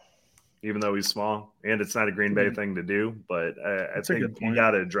 even though he's small. And it's not a Green Bay thing to do, but I think you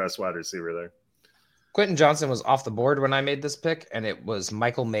got to address wide receiver there. Quentin Johnson was off the board when I made this pick, and it was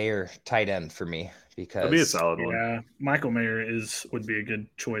Michael Mayer tight end for me because that'd be a solid one. Yeah, Michael Mayer would be a good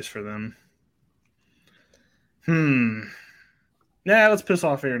choice for them. Yeah, let's piss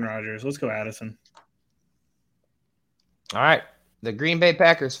off Aaron Rodgers. Let's go Addison. All right. The Green Bay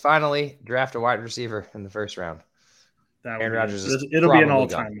Packers finally draft a wide receiver in the first round. Aaron Rodgers it'll be an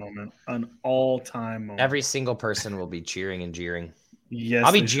all-time moment. An all-time moment. Every single person will be cheering and jeering. Yes,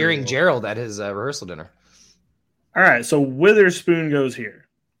 I'll be jeering Gerald at his rehearsal dinner. All right, so Witherspoon goes here,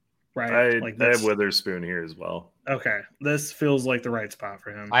 right? I have Witherspoon here as well. Okay, this feels like the right spot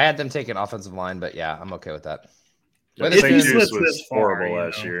for him. I had them take an offensive line, but yeah, I'm okay with that. St. Juice was horrible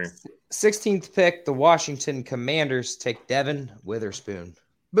last year. 16th pick, the Washington Commanders take Devin Witherspoon.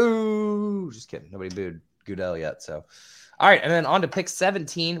 Boo! Just kidding. Nobody booed Goodell yet. So, all right, and then on to pick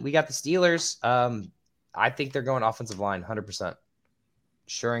 17, we got the Steelers. I think they're going offensive line, 100%.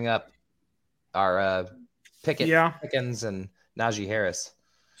 Shoring up our Pickens and Najee Harris.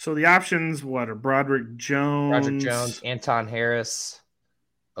 So the options, are Broderick Jones, Anton Harris,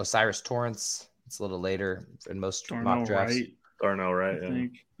 Osiris Torrance. It's a little later in most mock drafts. Darnell Wright, I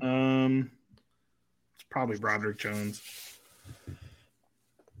think. It's probably Broderick Jones.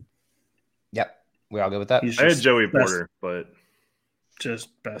 Yep. We all go with that. I had Joey Porter, but just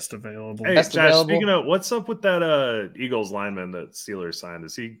best available. Hey, Josh, speaking of, what's up with that Eagles lineman that Steelers signed?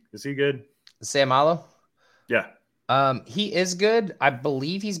 Is he good? Sam Allo? Yeah. He is good. I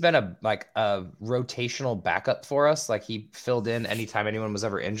believe he's been a rotational backup for us. Like he filled in anytime anyone was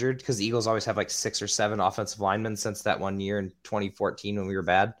ever injured because the Eagles always have like 6 or 7 offensive linemen since that one year in 2014 when we were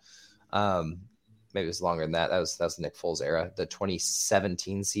bad. Maybe it was longer than that. That was Nick Foles' era, the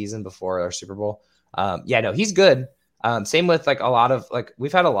 2017 season before our Super Bowl. He's good. Same with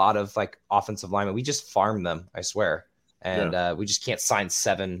we've had a lot of offensive linemen. We just farm them, I swear. And we just can't sign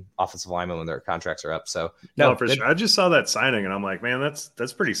 7 offensive linemen when their contracts are up. So no, for sure. I just saw that signing and I'm like, man,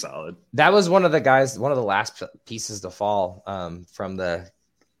 that's pretty solid. That was one of the last pieces to fall from the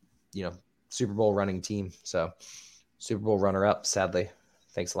Super Bowl running team. So Super Bowl runner up, sadly.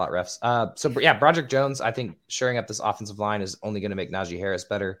 Thanks a lot, refs. Broderick Jones, I think shoring up this offensive line is only going to make Najee Harris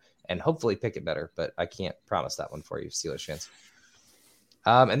better and hopefully Pickett better, but I can't promise that one for you, Steelers fans.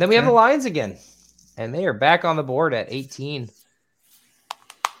 And then we have the Lions again. And they are back on the board at 18.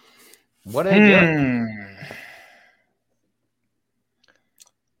 What are they doing?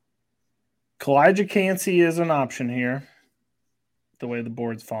 Kalijah Cansey is an option here, the way the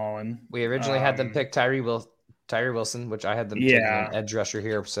board's fallen. We originally had them pick Tyree Wilson, which I had them taking an edge rusher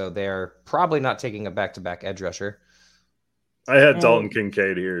here, so they're probably not taking a back-to-back edge rusher. I had Dalton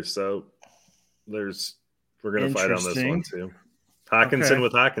Kincaid here, so we're going to fight on this one too. Hockenson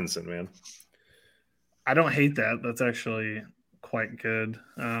with Hockenson, man. I don't hate that. That's actually quite good.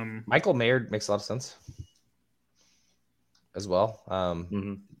 Michael Mayer makes a lot of sense as well.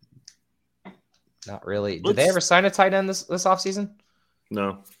 Not really. Did they ever sign a tight end this offseason?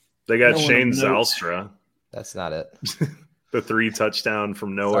 No. They got Shane Zylstra. That's not it. The 3 touchdown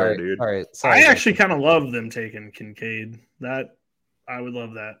from nowhere, dude. Sorry, I actually kind of love them taking Kincaid. That I would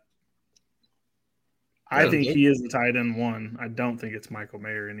love that. I think he is the tight end 1. I don't think it's Michael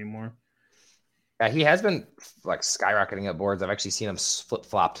Mayer anymore. Yeah, he has been like skyrocketing up boards. I've actually seen him flip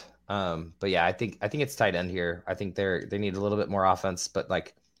flopped. But yeah, I think it's tight end here. I think they need a little bit more offense, but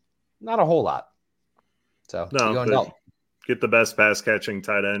like not a whole lot. So get the best pass catching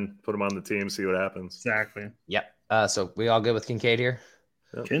tight end, put him on the team, see what happens. Exactly. Yep. So we all good with Kincaid here?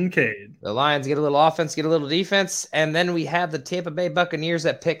 Yep. Kincaid. The Lions get a little offense, get a little defense, and then we have the Tampa Bay Buccaneers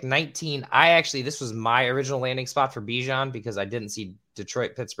at pick 19. This was my original landing spot for Bijan because I didn't see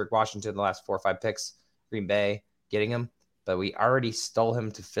Detroit, Pittsburgh, Washington the last 4 or 5 picks, Green Bay getting him, but we already stole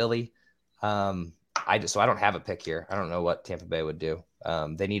him to Philly. So I don't have a pick here. I don't know what Tampa Bay would do.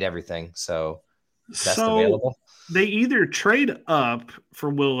 They need everything, so best available. They either trade up for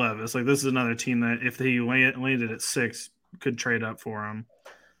Will Levis, like this is another team that if they landed at 6 could trade up for him.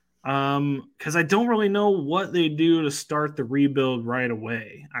 Because I don't really know what they do to start the rebuild right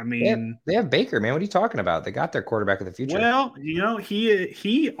away. I mean, they have Baker, man. What are you talking about? They got their quarterback of the future. Well,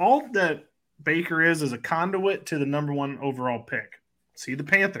 he all that Baker is a conduit to the number 1 overall pick. See the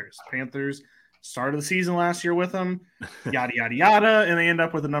Panthers. Panthers started the season last year with him, yada yada yada, and they end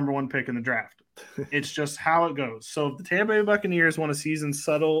up with the number 1 pick in the draft. It's just how it goes. So if the Tampa Bay Buccaneers want a season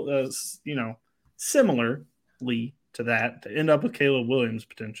similarly to that, to end up with Caleb Williams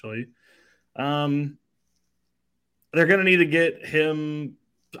potentially, they're going to need to get him.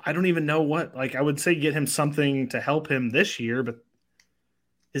 I don't even know what. Like I would say, get him something to help him this year. But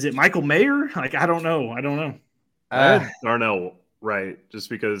is it Michael Mayer? Like I don't know. Darnell, right? Just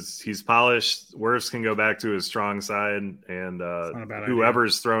because he's polished, Wirfs can go back to his strong side, and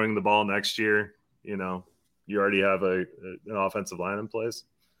whoever's throwing the ball next year, you already have an offensive line in place.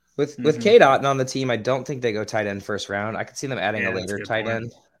 With Cade Otton on the team, I don't think they go tight end first round. I could see them adding a later tight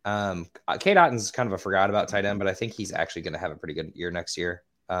end. Cade Otton's kind of a forgot about tight end, but I think he's actually going to have a pretty good year next year.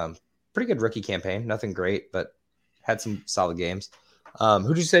 Pretty good rookie campaign. Nothing great, but had some solid games. Who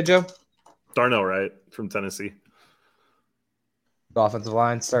did you say, Joe? Darnell Wright from Tennessee. The offensive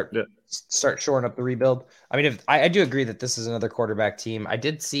line start shoring up the rebuild. I mean, I do agree that this is another quarterback team. I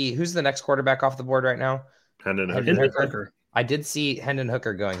did see who's the next quarterback off the board right now. Hendon Hooker. I did see Hendon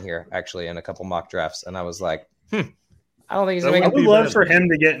Hooker going here actually in a couple mock drafts, and I was like, I don't think he's going to make it. I would love for him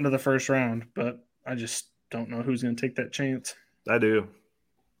to get into the first round, but I just don't know who's going to take that chance. I do.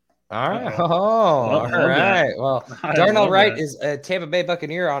 All right. All right. Well, Darnell Wright is a Tampa Bay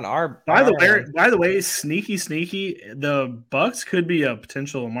Buccaneer on our. By the way, sneaky. The Bucs could be a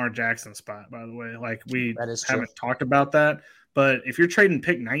potential Lamar Jackson spot. By the way, like we haven't talked about that, but if you're trading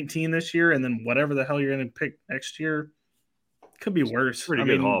pick 19 this year and then whatever the hell you're going to pick next year, could be worse. Pretty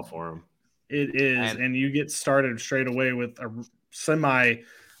good haul for him. It is, and you get started straight away with a semi.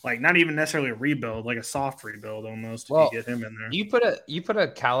 Like not even necessarily a rebuild, like a soft rebuild almost. If you get him in there, you put a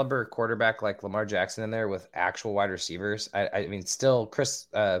caliber quarterback like Lamar Jackson in there with actual wide receivers. I mean, still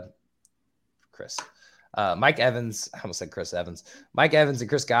Mike Evans. I almost said Chris Evans. Mike Evans and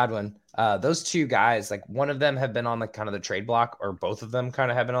Chris Godwin. Those two guys, like one of them have been on the kind of the trade block, or both of them kind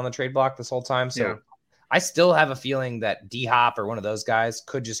of have been on the trade block this whole time. So I still have a feeling that D Hop or one of those guys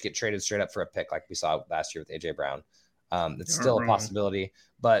could just get traded straight up for a pick, like we saw last year with AJ Brown. It's still a possibility,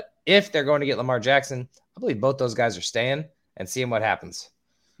 but if they're going to get Lamar Jackson, I believe both those guys are staying and seeing what happens.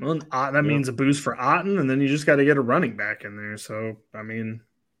 Well, that means a boost for Otton, and then you just got to get a running back in there. So, I mean,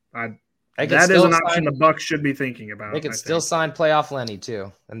 that is an option the Bucs should be thinking about. They could still sign playoff Lenny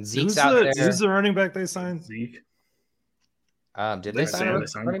too, and Zeke's out there. Who's the running back they signed? Zeke. Did they sign a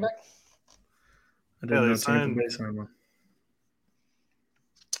running back? I didn't know they signed one.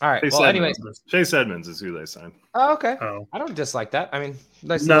 All right. Well, anyway, Chase Edmonds is who they signed. Oh, okay. I don't dislike that. I mean,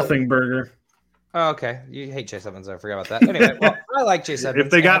 nothing burger. Oh, okay. You hate Chase Edmonds. I forgot about that. Anyway, well, I like Chase Edmonds.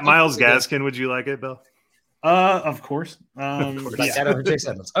 If they got Myles Gaskin, would you like it, Bill? Of course. Like that over Chase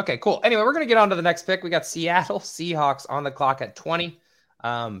Edmonds. Okay, cool. Anyway, we're going to get on to the next pick. We got Seattle Seahawks on the clock at 20.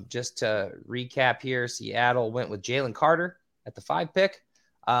 Just to recap here, Seattle went with Jalen Carter at the 5 pick.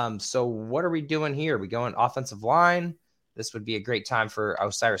 So what are we doing here? We going offensive line? This would be a great time for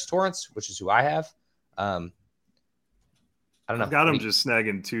Osiris Torrance, which is who I have. I don't know. I've got him just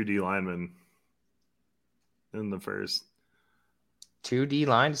snagging 2 D linemen in the first. 2 D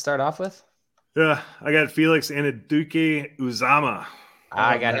line to start off with? Yeah, I got Felix Anudike Uzama.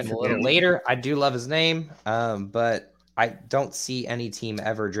 I got him a little later. I do love his name, but I don't see any team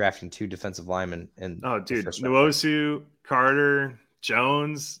ever drafting 2 defensive linemen in Nwosu, Carter,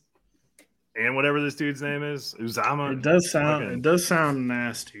 Jones. and whatever this dude's name is, Uzama. It does sound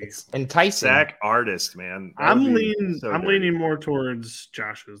nasty. It's enticing. Zach Artist, man. I'm leaning more towards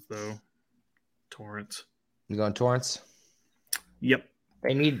Josh's though. Torrance. You going Torrance? Yep.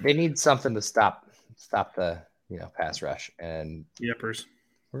 They need something to stop the pass rush, and Yepers.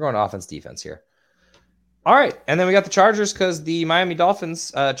 We're going offense defense here. All right, and then we got the Chargers because the Miami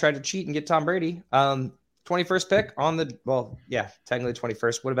Dolphins tried to cheat and get Tom Brady. 21st pick technically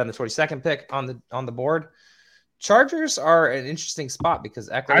 21st would have been the 22nd pick on the board. Chargers are an interesting spot because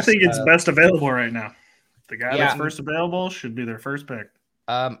Eckler's, I think it's best available right now. The guy that's first available should be their first pick.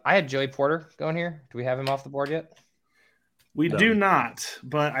 I had Joey Porter going here. Do we have him off the board yet? We do not,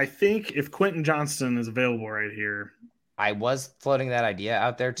 but I think if Quentin Johnston is available right here, I was floating that idea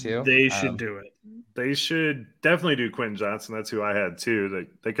out there too. They should do it. They should definitely do Quentin Johnston. That's who I had too.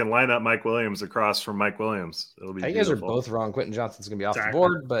 They can line up Mike Williams across from Mike Williams. It'll be. You guys are both wrong. Quentin Johnston's going to be off the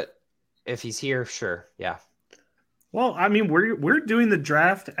board, but if he's here, sure, yeah. Well, I mean, we're doing the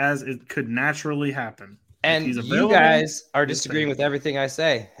draft as it could naturally happen, and you guys are disagreeing with everything I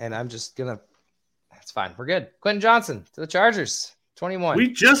say, and I'm just gonna. That's fine. We're good. Quentin Johnston to the Chargers, 21. We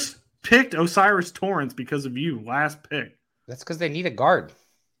just picked Osiris Torrance because of you last pick. That's because they need a guard.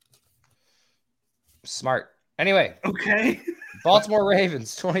 Smart. Anyway. Okay. Baltimore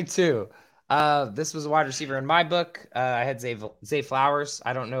Ravens, 22. This was a wide receiver in my book. I had Zay Flowers.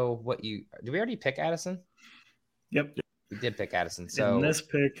 I don't know what you – did we already pick Addison? Yep. We did pick Addison. So in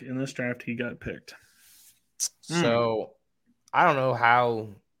this draft, he got picked. So I don't know how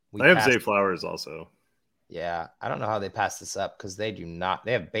I have Zay Flowers also. Yeah. I don't know how they passed this up because they do not –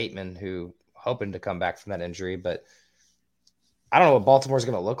 they have Bateman who hoping to come back from that injury, but – I don't know what Baltimore's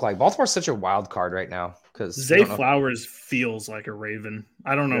going to look like. Baltimore's such a wild card right now because Zay Flowers feels like a Raven.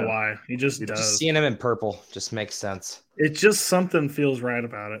 I don't know why. He just does. Just seeing him in purple just makes sense. It just something feels right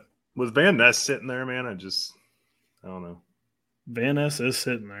about it. With Van Ness sitting there, man, I don't know. Van Ness is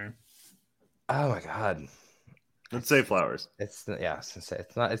sitting there. Oh my God. Let's say Flowers. It's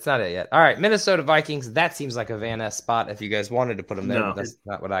not it yet. All right, Minnesota Vikings. That seems like a Van Ness spot. If you guys wanted to put him there, but that's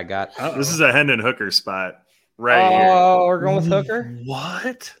not what I got. This is a Hendon Hooker spot. Right here. Oh, we're going with Hooker?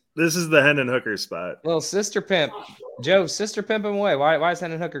 What? This is the Hendon Hooker spot. Little sister pimp. Joe, sister pimp him away. Why is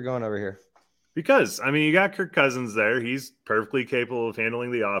Hendon Hooker going over here? Because, I mean, you got Kirk Cousins there. He's perfectly capable of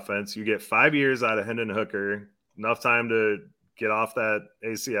handling the offense. You get 5 years out of Hendon Hooker, enough time to get off that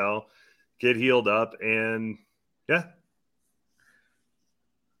ACL, get healed up, and yeah.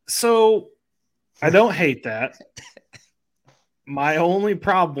 So I don't hate that. My only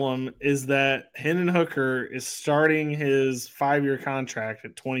problem is that Hendon Hooker is starting his 5-year contract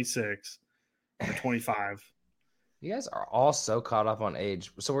at 26 or 25. You guys are all so caught up on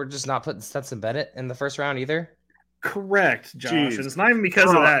age. So we're just not putting Stetson Bennett in the first round either? Correct, Josh. Jeez. And it's not even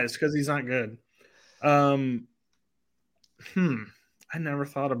because of that. It's because he's not good. I never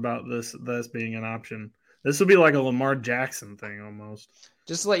thought about this being an option. This would be like a Lamar Jackson thing almost.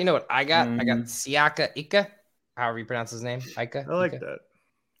 Just to let you know what I got. I got Siaka Ika. However you pronounce his name, Ika. I like that.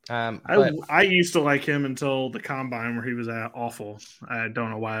 I used to like him until the combine where he was awful. I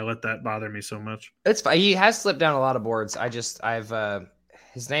don't know why I let that bother me so much. It's fine. He has slipped down a lot of boards. I've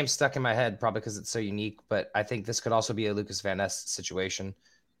his name stuck in my head probably because it's so unique. But I think this could also be a Lucas Van Ness situation.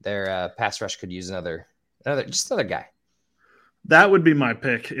 Their pass rush could use another guy. That would be my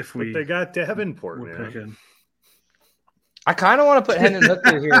pick if we. But they got Davenport, man. I kind of want to put Hendon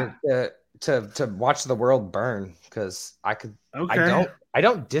Hooker here to watch the world burn because I could. Okay. I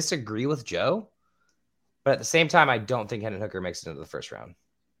don't disagree with Joe, but at the same time, I don't think Hendon Hooker makes it into the first round.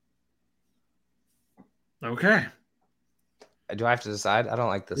 Okay. Do I have to decide? I don't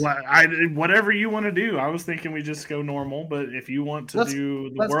like this. Well, whatever you want to do. I was thinking we just go normal, but if you want to do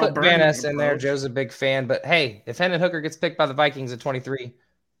the world burn, Van Ness in there. Joe's a big fan, but hey, if Hendon Hooker gets picked by the Vikings at 23,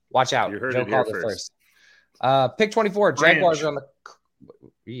 watch out. You heard Joe it here first. Pick 24. Jaguars are on the. Are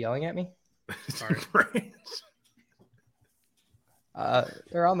you yelling at me? Sorry.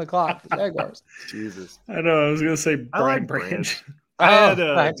 They're on the clock. The Jaguars. Jesus. I know. I was going to say Brian Branch. I had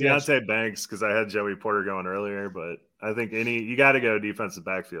Deontay Banks because I had Joey Porter going earlier, but I think you got to go defensive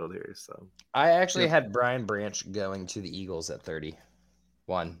backfield here. So I actually had Brian Branch going to the Eagles at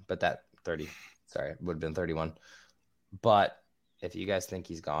 31, but that 30. Sorry, it would have been 31. But if you guys think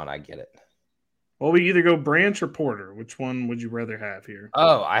he's gone, I get it. Well, we either go Branch or Porter. Which one would you rather have here?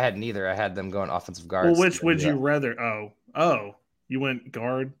 Oh, I had neither. I had them going offensive guards. Well, which would you rather? Oh, you went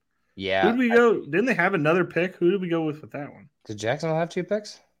guard. Yeah. Who did we go? Didn't they have another pick? Who did we go with that one? Did Jacksonville have 2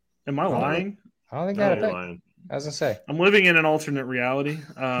 picks? Am I lying? I don't think they had a pick. Lying. I was gonna say I'm living in an alternate reality.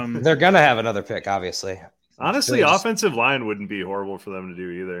 They're gonna have another pick, obviously. Honestly, offensive line wouldn't be horrible for them to do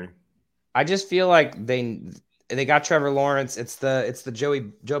either. I just feel like they got Trevor Lawrence. It's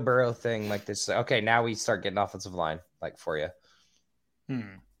the Joe Burrow thing. Like this. Okay, now we start getting offensive line like for you.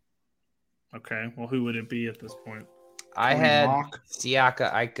 Okay. Well, who would it be at this point? I had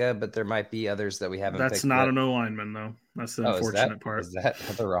Siaka Ika, but there might be others that we haven't. That's not an O lineman though. That's the unfortunate part. Is that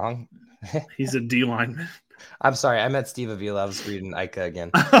the wrong? He's a D lineman. I'm sorry. I meant Steve Avila. I was reading Ika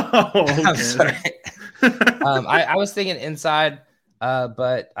again. Okay. I'm sorry. I was thinking inside,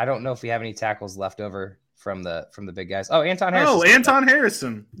 but I don't know if we have any tackles left over from the big guys. Oh, Anton Harrison. Oh, Anton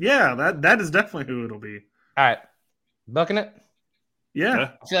Harrison. Yeah, that is definitely who it'll be. All right. Booking it?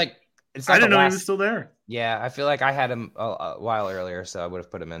 Yeah. I feel like it's I didn't know he was still there. Yeah, I feel like I had him a while earlier, so I would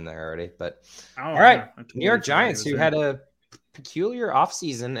have put him in there already. But all right, New York Giants, who had a peculiar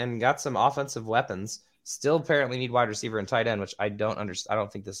offseason and got some offensive weapons, still apparently need wide receiver and tight end, which I don't understand. I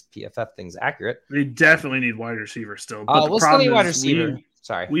don't think this PFF thing's accurate. They definitely need wide receiver still. But we'll still need wide receiver.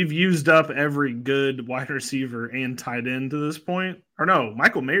 We've used up every good wide receiver and tight end to this point. Or no,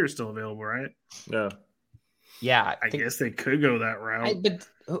 Michael Mayer's still available, right? Yeah. Yeah. I guess they could go that route.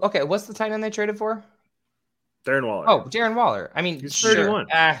 Okay, what's the tight end they traded for? Darren Waller. Oh, Darren Waller. I mean, he's 31.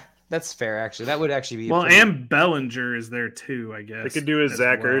 Sure. That's fair, actually. That would actually be and Bellinger is there too, I guess. They could do a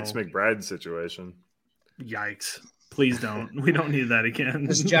Zach Ertz McBride situation. Yikes. Please don't. We don't need that again.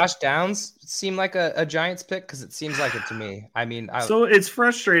 Does Josh Downs seem like a Giants pick? Because it seems like it to me. I mean, so it's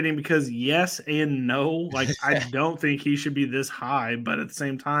frustrating because yes and no. Like, I don't think he should be this high, but at the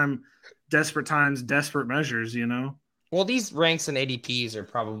same time, desperate times, desperate measures, you know? Well, these ranks and ADPs are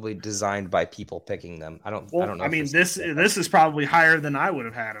probably designed by people picking them. I don't know. I mean, this is probably higher than I would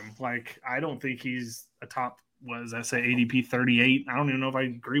have had him. Like, I don't think he's a top, what does that say, ADP 38? I don't even know if I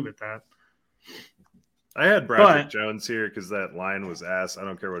agree with that. I had Broderick Jones here because that line was ass. I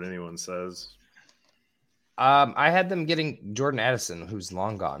don't care what anyone says. I had them getting Jordan Addison, who's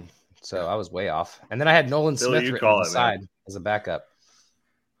long gone. So I was way off. And then I had Nolan Smith written on the side as a backup.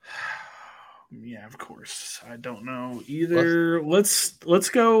 Yeah, of course. I don't know either. Let's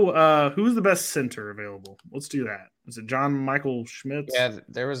go. Who's the best center available? Let's do that. Is it John Michael Schmitz? Yeah,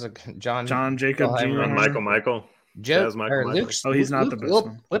 there was a John Jacob Jr. Michael. Luke. Oh, he's not the best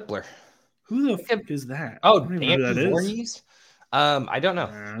one. Whippler. Who the fuck is that? Oh, Andy Voorhees? I don't know.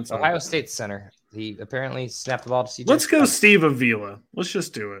 Ohio State center. He apparently snapped the ball to CJ. Let's go Steve Avila. Let's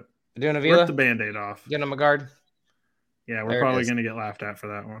just do it. Doing Avila? Rip the Band-Aid off. Getting him a guard? Yeah, we're probably going to get laughed at for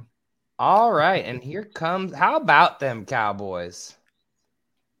that one. All right, and here comes – how about them Cowboys?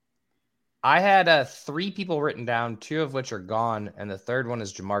 I had 3 people written down, 2 of which are gone, and the third one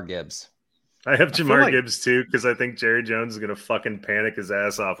is Jahmyr Gibbs. I have Jahmyr Gibbs too because I think Jerry Jones is going to fucking panic his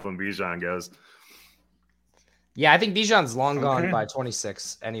ass off when Bijan goes. Yeah, I think Bijan's long gone by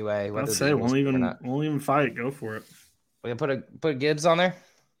 26 anyway. Let's say won't even fight. Go for it. We gonna put Gibbs on there.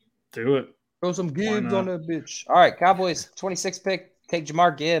 Do it. Throw some Gibbs on that bitch. All right, Cowboys 26 pick. Take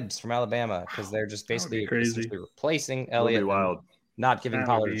Jahmyr Gibbs from Alabama because they're just basically replacing Elliott. Wild. Not giving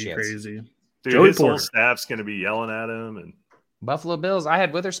Pollard a chance. Crazy. Dude, his whole staff's going to be yelling at him. And Buffalo Bills. I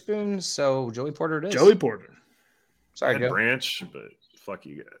had Witherspoon, so Joey Porter it is. Joey Porter. Sorry, Branch, but fuck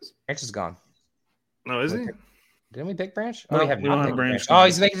you guys. Branch is gone. No, is he? Didn't we pick Branch? No, we have not picked Branch. Oh,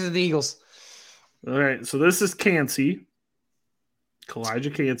 he's making it to the Eagles. All right, so this is Kancey.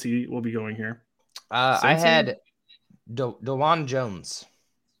 Kalijah Kancey will be going here. I had DeJuan Jones.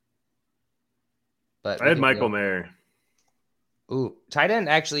 But I had Michael Mayer. Ooh, tight end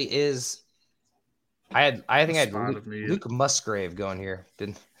actually is. I think I had Luke Musgrave going here.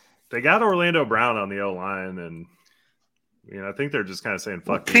 They got Orlando Brown on the O line, and I think they're just kind of saying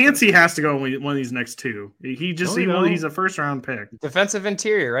fuck. Kancey has to go one of these next 2. He's a first round pick. Defensive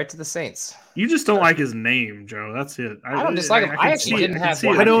interior, right to the Saints. You just don't like his name, Joe. That's it. I don't dislike him. I actually didn't have.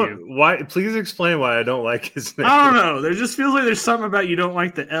 I don't. Why? Please explain why I don't like his name. I don't know. There just feels like there's something about you don't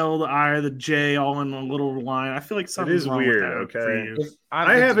like the L, the I, the J, all in a little line. I feel like something's wrong weird. With that for you.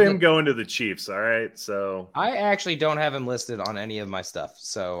 I have him going to the Chiefs. All right, so I actually don't have him listed on any of my stuff,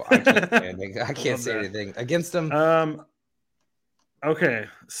 so I can't say anything. I can't say anything against him. Okay,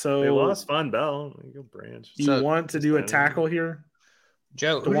 so they lost Von Bell. Go Branch. Do you want to do a tackle here?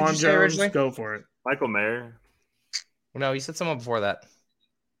 Joe, who did you say originally? Go for it. Michael Mayer. No, you said someone before that.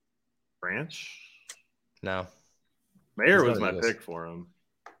 Branch? No. Mayer was my pick for him.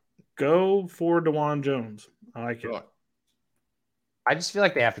 Go for DeJuan Jones. I like it. I just feel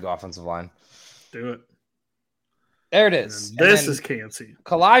like they have to go offensive line. Do it. There it is. This is Kancey.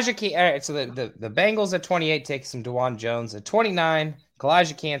 Kalijah Kancey. All right, so the Bengals at 28 take some DeJuan Jones. At 29,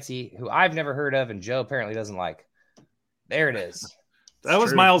 Kalijah Kancey, who I've never heard of and Joe apparently doesn't like. There it is. That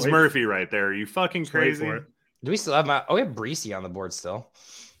was Miles Murphy right there. Are you fucking crazy? Do we still have we have Breesy on the board still.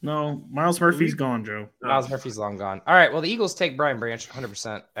 No, Miles Murphy's gone, Joe. Miles Murphy's long gone. All right. Well, the Eagles take Brian Branch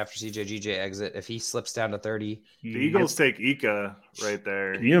 100% after CJ exit. If he slips down to 30, the Eagles take Ika right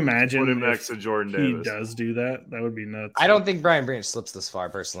there. Can you imagine put him next to Jordan Davis? He does do that. That would be nuts. I don't think Brian Branch slips this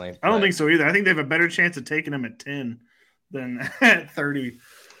far, personally. I don't think so either. I think they have a better chance of taking him at 10 than at 30.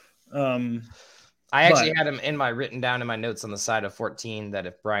 I actually had him written down in my notes on the side of 14 that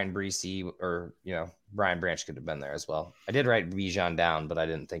if Brian Breesy or Brian Branch could have been there as well. I did write Bijan down, but I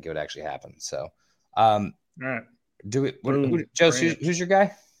didn't think it would actually happen. So, all right, do it. Joe, who's your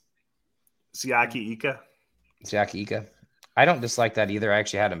guy? Siaki Ika. I don't dislike that either. I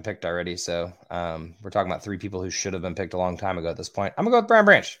actually had him picked already. So we're talking about 3 people who should have been picked a long time ago at this point. I'm gonna go with Brian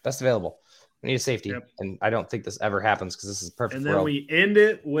Branch, best available. We need a safety, and I don't think this ever happens because this is perfect. And then we end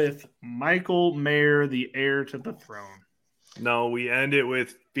it with Michael Mayer, the heir to the throne. No, we end it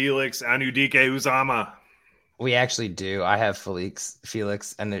with Felix Anudike-Uzomah. We actually do. I have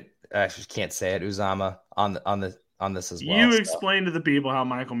Felix, and I just can't say it. Uzomah on this as well. You explain to the people how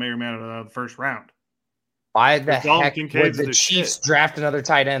Michael Mayer made it out of the first round. Why the heck would the Chiefs draft another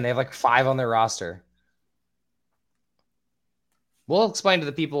tight end? They have like 5 on their roster. We'll explain to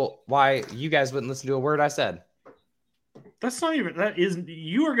the people why you guys wouldn't listen to a word I said.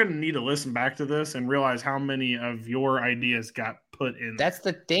 You are going to need to listen back to this and realize how many of your ideas got put in. That's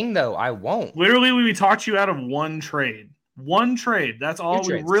the thing, though. I won't. Literally, we talked you out of one trade. One trade. That's all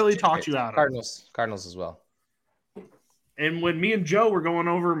we really talked you out of. Cardinals as well. And when me and Joe were going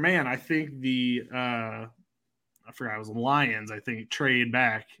over, man, I think I forgot it was the Lions, I think, trade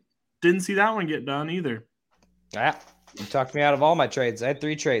back. Didn't see that one get done either. Yeah. You talked me out of all my trades. I had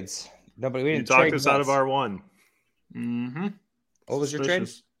 3 trades. We didn't. You talked us out of our one. Mm-hmm. What was your trade?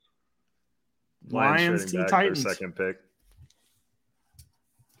 Lions to the Titans. Second pick.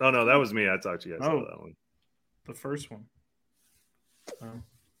 Oh no, that was me. I talked to you guys about that one. The first one. Oh.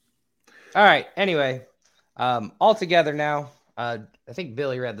 All right. Anyway, all together now. I think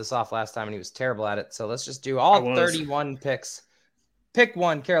Billy read this off last time and he was terrible at it. So let's just do all 31 picks. Pick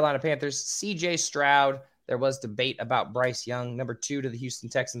 1, Carolina Panthers, CJ Stroud. There was debate about Bryce Young. Number 2 to the Houston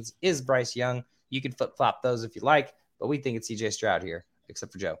Texans is Bryce Young. You can flip-flop those if you like, but we think it's CJ Stroud here,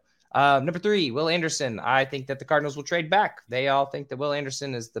 except for Joe. Number 3, Will Anderson. I think that the Cardinals will trade back. They all think that Will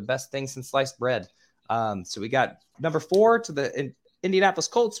Anderson is the best thing since sliced bread. So we got number 4 to the Indianapolis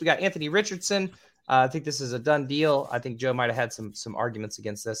Colts. We got Anthony Richardson. I think this is a done deal. I think Joe might have had some arguments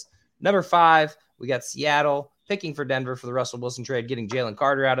against this. Number 5, we got Seattle picking for Denver for the Russell Wilson trade, getting Jalen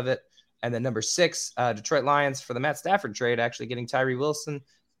Carter out of it. And then number 6, Detroit Lions for the Matt Stafford trade, actually getting Tyree Wilson,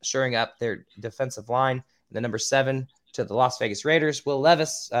 shoring up their defensive line. And then number 7 to the Las Vegas Raiders, Will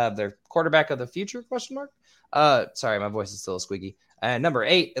Levis, their quarterback of the future, ? Sorry, my voice is still squeaky. And number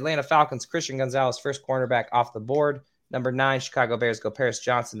 8, Atlanta Falcons, Christian Gonzalez, first cornerback off the board. Number 9, Chicago Bears go Paris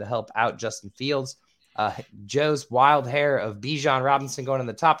Johnson to help out Justin Fields. Joe's wild hair of Bijan Robinson going in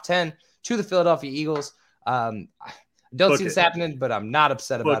the top 10 to the Philadelphia Eagles. Don't see this happening, but I'm not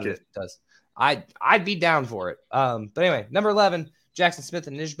upset about it if it does. I'd be down for it. But anyway, number 11, Jackson Smith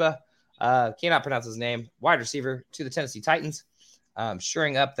and Nijba. Cannot pronounce his name. Wide receiver to the Tennessee Titans.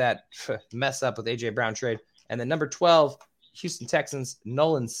 Shoring up that mess up with A.J. Brown trade. And then number 12, Houston Texans,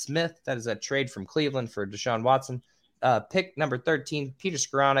 Nolan Smith. That is a trade from Cleveland for Deshaun Watson. Pick number 13, Peter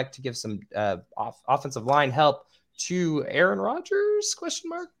Skoranek to give some offensive line help to Aaron Rodgers, ?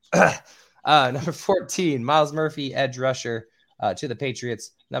 Number 14, Miles Murphy, edge rusher to the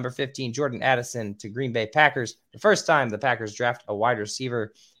Patriots. Number 15, Jordan Addison to Green Bay Packers. The first time the Packers draft a wide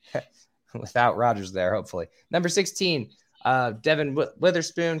receiver without Rodgers there, hopefully. Number 16, Devin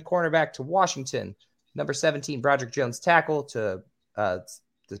Witherspoon, cornerback to Washington. Number 17, Broderick Jones, tackle to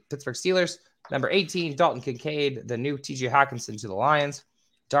the Pittsburgh Steelers. Number 18, Dalton Kincaid, the new TJ Hawkinson to the Lions.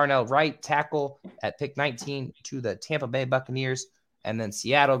 Darnell Wright, tackle at pick 19 to the Tampa Bay Buccaneers. And then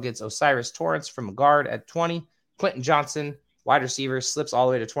Seattle gets Osiris Torrance from a guard at 20. Quentin Johnson, wide receiver, slips all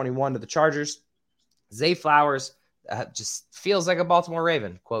the way to 21 to the Chargers. Zay Flowers just feels like a Baltimore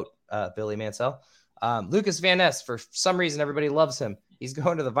Raven, quote Billy Mansell. Lucas Van Ness, for some reason, everybody loves him. He's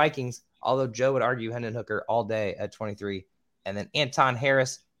going to the Vikings, although Joe would argue Hendon Hooker all day at 23. And then Anton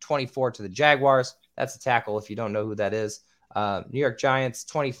Harris, 24 to the Jaguars. That's a tackle if you don't know who that is. New York Giants,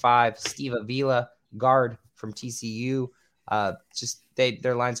 25, Steve Avila, guard from TCU.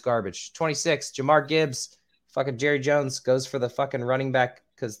 Their line's garbage. 26, Jamar Gibbs, fucking Jerry Jones goes for the fucking running back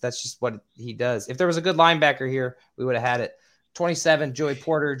because that's just what he does. If there was a good linebacker here, we would have had it. 27, Joey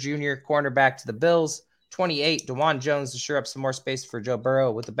Porter Jr., cornerback to the Bills. 28, DeJuan Jones to shore up some more space for Joe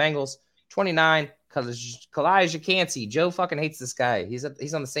Burrow with the Bengals. 29, Calijah Kancey. Joe fucking hates this guy. He's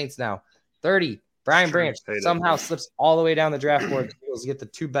on the Saints now. 30, Brian Branch somehow slips all the way down the draft board. The Eagles get the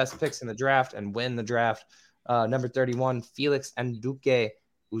 2 best picks in the draft and win the draft. Number 31, Felix Nduke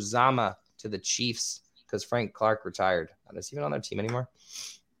Uzama to the Chiefs because Frank Clark retired. Is he even on their team anymore?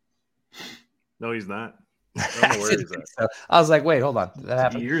 No, he's not. I don't know where he's at. So I was like, wait, hold on. That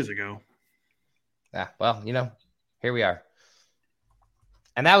happened years ago. Yeah, well, here we are.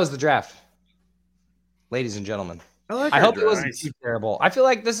 And that was the draft. Ladies and gentlemen. I hope it wasn't too terrible. I feel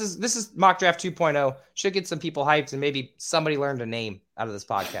like this is mock draft 2.0. Should get some people hyped and maybe somebody learned a name out of this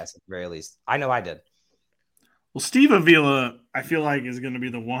podcast at the very least. I know I did. Well, Steve Avila, I feel like is going to be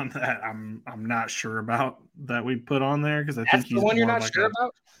the one that I'm not sure about that we put on there because I think he's the one you're not sure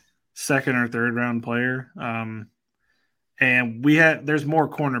about. Second or third round player. And there's more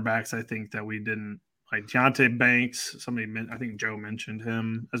cornerbacks I think that we didn't like. Deonte Banks, I think Joe mentioned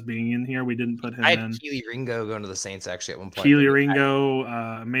him as being in here. We didn't put him in. I had Keely Ringo going to the Saints actually at one point. Keely Ringo,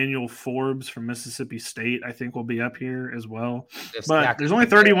 Emmanuel Forbes from Mississippi State, I think will be up here as well. But there's only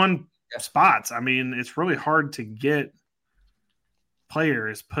 31 spots. I mean, it's really hard to get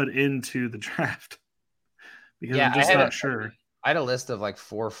players put into the draft because I'm just not sure. I had a list of like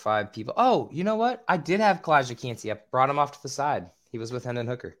 4 or 5 people. Oh, you know what? I did have Kalijah Cansey. I brought him off to the side. He was with Hendon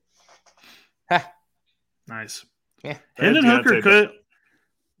Hooker. Nice. Yeah. Hendon Hooker could.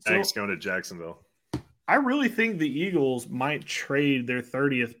 Thanks, going to Jacksonville. I really think the Eagles might trade their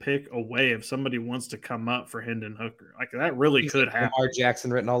 30th pick away if somebody wants to come up for Hendon Hooker. Like that really could happen. Lamar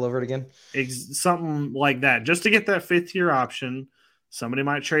Jackson written all over it again. Something like that. Just to get that 5th-year option. Somebody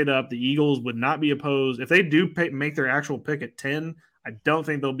might trade up. The Eagles would not be opposed. If they do make their actual pick at 10, I don't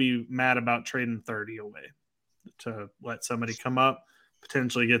think they'll be mad about trading 30 away to let somebody come up,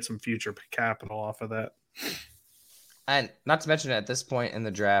 potentially get some future capital off of that. And not to mention at this point in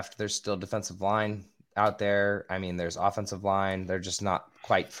the draft, there's still defensive line out there. I mean, there's offensive line. They're just not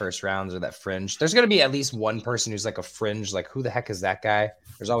quite first rounds or that fringe. There's going to be at least one person who's like a fringe. Like, who the heck is that guy?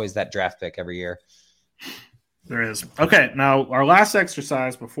 There's always that draft pick every year. There is. Okay, now our last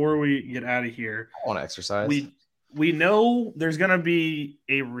exercise before we get out of here. I want to exercise. We know there's going to be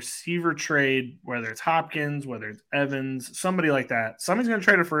a receiver trade, whether it's Hopkins, whether it's Evans, somebody like that. Somebody's going to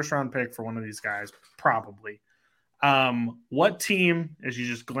trade a first-round pick for one of these guys, probably. What team, as you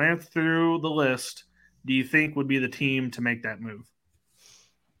just glance through the list, do you think would be the team to make that move?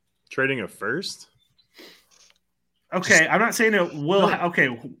 Trading a first? Okay, I'm not saying it will. Okay,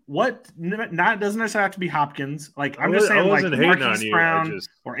 what? Not doesn't necessarily have to be Hopkins. Like I'm just saying, like Marquise Brown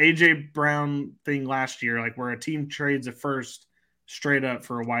or AJ Brown thing last year, like where a team trades a first straight up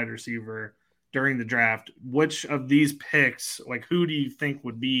for a wide receiver during the draft. Which of these picks, like who do you think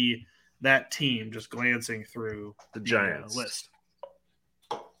would be that team? Just glancing through the Giants list.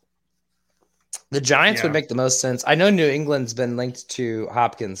 The Giants would make the most sense. I know New England's been linked to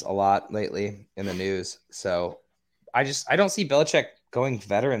Hopkins a lot lately in the news, so. I don't see Belichick going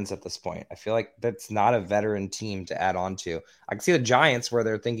veterans at this point. I feel like that's not a veteran team to add on to. I can see the Giants where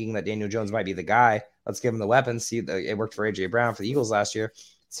they're thinking that Daniel Jones might be the guy. Let's give him the weapons. See, it worked for AJ Brown for the Eagles last year.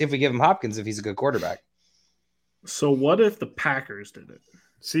 See if we give him Hopkins if he's a good quarterback. So what if the Packers did it?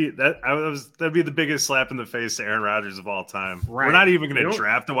 See, that'd be the biggest slap in the face to Aaron Rodgers of all time. Right. We're not even going to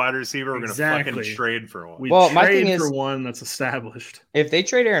draft a wide receiver. We're going to fucking trade for one. My thing is, for one that's established. If they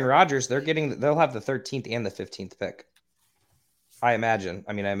trade Aaron Rodgers, they'll have the 13th and the 15th pick. I imagine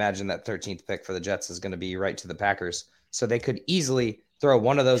that 13th pick for the Jets is going to be right to the Packers. So they could easily throw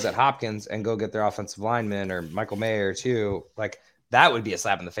one of those at Hopkins and go get their offensive lineman or Michael Mayer too. Like that would be a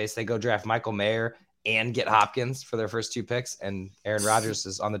slap in the face. They go draft Michael Mayer and get Hopkins for their first 2 picks, and Aaron Rodgers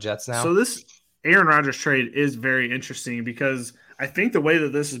is on the Jets now. So this Aaron Rodgers trade is very interesting because I think the way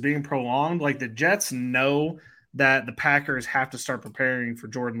that this is being prolonged, like the Jets know that the Packers have to start preparing for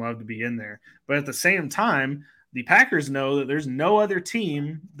Jordan Love to be in there. But at the same time, the Packers know that there's no other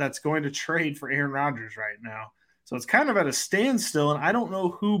team that's going to trade for Aaron Rodgers right now. So it's kind of at a standstill, and I don't know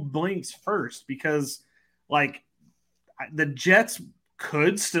who blinks first because, like, the Jets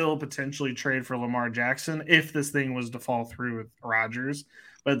could still potentially trade for Lamar Jackson if this thing was to fall through with Rodgers.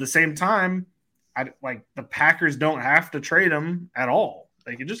 But at the same time, the Packers don't have to trade him at all.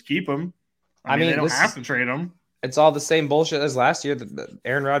 They could just keep him. I mean, they don't have to trade him. It's all the same bullshit as last year.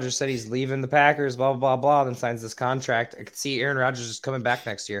 Aaron Rodgers said he's leaving the Packers, blah, blah, blah, then signs this contract. I could see Aaron Rodgers just coming back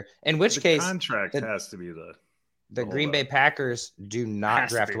next year. In which case, contract has to be the Green Bay Packers do not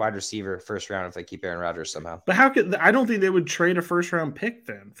draft a wide receiver first round if they keep Aaron Rodgers somehow. But I don't think they would trade a first round pick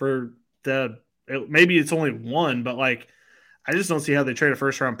then for maybe it's only one, but like I just don't see how they trade a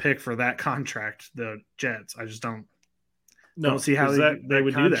first round pick for that contract. The Jets, I just don't see how they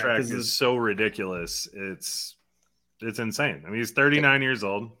would do that. Contract is so ridiculous. It's insane. I mean, he's 39 years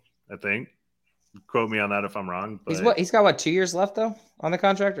old, I think. Quote me on that if I'm wrong. But... He's got 2 years left though on the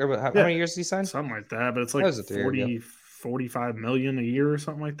contract, or how many years did he sign? Something like that, but it's like 45 million a year or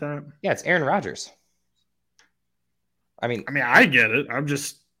something like that. Yeah, it's Aaron Rodgers. I mean, I get it. I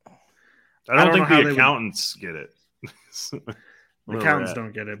don't think the accountants get it. The accountants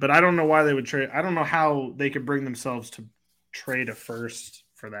don't get it, but I don't know why they would trade. I don't know how they could bring themselves to trade a first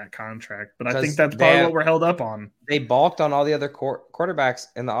for that contract, but I think that's probably what we're held up on. They balked on all the other quarterbacks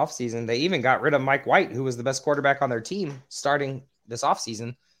in the offseason. They even got rid of Mike White, who was the best quarterback on their team starting this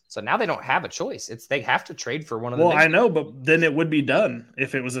offseason. So now they don't have a choice. They have to trade for one of them. Well, I know, but then it would be done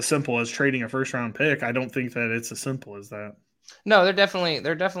if it was as simple as trading a first-round pick. I don't think that it's as simple as that. No, they're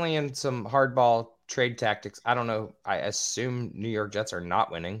definitely in some hardball trade tactics. I don't know. I assume New York Jets are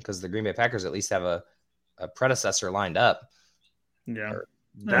not winning because the Green Bay Packers at least have a predecessor lined up. Yeah.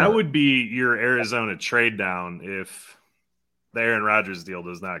 That would be your Arizona trade down if the Aaron Rodgers deal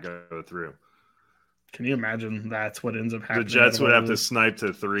does not go through. Can you imagine that's what ends up happening? The Jets would have to snipe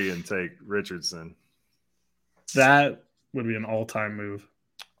to 3 and take Richardson. That would be an all-time move.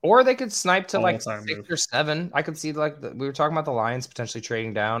 Or they could snipe to like 6 or 7. I could see we were talking about the Lions potentially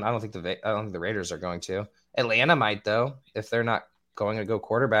trading down. I don't think the Raiders are going to. Atlanta might though if they're not going to go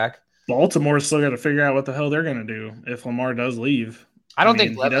quarterback. Baltimore's still got to figure out what the hell they're going to do if Lamar does leave. I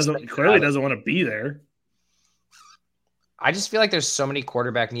think he doesn't want to be there. I just feel like there's so many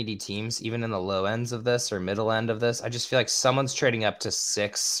quarterback needy teams, even in the low ends of this or middle end of this. I just feel like someone's trading up to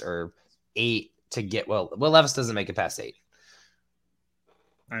 6 or 8 to get Will Levis doesn't make it past 8.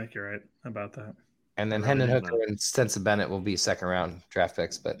 I think you're right about that. And then Hendon Hooker and Stetson Bennett will be second round draft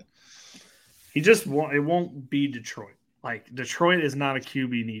picks, but it won't be Detroit. Like Detroit is not a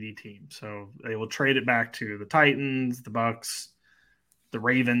QB needy team, so they will trade it back to the Titans, the Bucks, the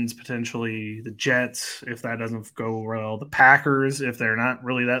Ravens, potentially the Jets, if that doesn't go well, the Packers, if they're not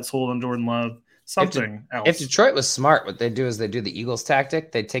really that sold on Jordan Love, something else. If Detroit was smart, what they do is they do the Eagles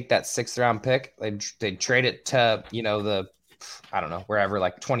tactic. They take that 6th round pick. They trade it to, wherever,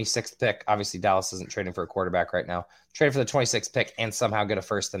 like 26th pick. Obviously, Dallas isn't trading for a quarterback right now. Trade for the 26th pick and somehow get a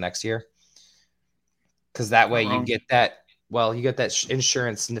first the next year. Because that way you get that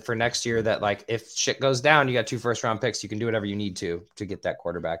insurance for next year that, like, if shit goes down, you got 2 first-round picks. You can do whatever you need to get that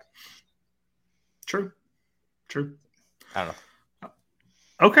quarterback. True. I don't know.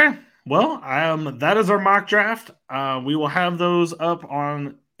 Okay. Well, that is our mock draft. We will have those up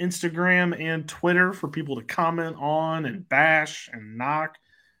on Instagram and Twitter for people to comment on and bash and knock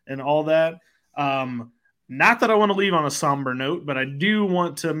and all that. Not that I want to leave on a somber note, but I do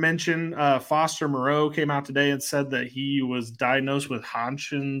want to mention Foster Moreau came out today and said that he was diagnosed with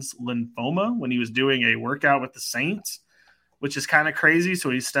Hodgkin's lymphoma when he was doing a workout with the Saints, which is kind of crazy.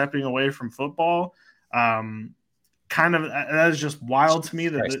 So he's stepping away from football. That is just wild to me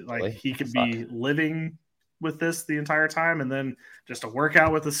that he could be living with this the entire time. And then just a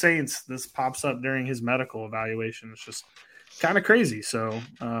workout with the Saints, this pops up during his medical evaluation. It's just kind of crazy. So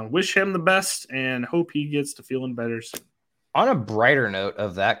wish him the best and hope he gets to feeling better soon. On a brighter note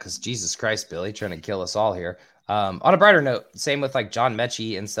of that, because Jesus Christ, Billy, trying to kill us all here. On a brighter note, same with like John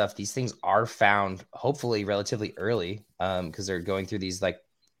Mechie and stuff. These things are found hopefully relatively early because they're going through these like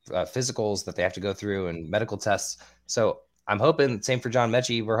physicals that they have to go through and medical tests. So I'm hoping, same for John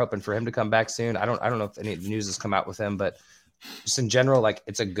Mechie, we're hoping for him to come back soon. I don't know if any news has come out with him, but just in general, like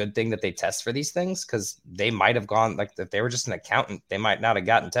it's a good thing that they test for these things because they might have gone, like if they were just an accountant, they might not have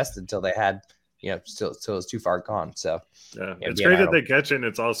gotten tested until they had, still it's too far gone. So yeah, it's great that they catch it. And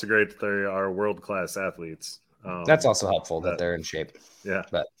it's also great that they are world-class athletes. That's also helpful that they're in shape. Yeah.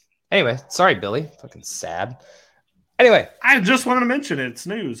 But anyway, sorry, Billy. Fucking sad. Anyway, I just wanted to mention it. It's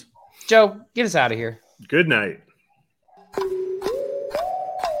news. Joe, get us out of here. Good night.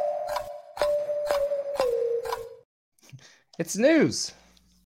 It's news.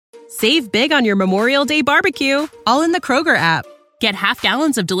 Save big on your Memorial Day barbecue, all in the Kroger app. Get half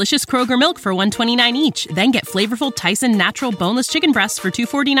gallons of delicious Kroger milk for $1.29 each. Then get flavorful Tyson natural boneless chicken breasts for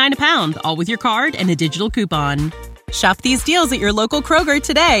 $2.49 a pound, all with your card and a digital coupon. Shop these deals at your local Kroger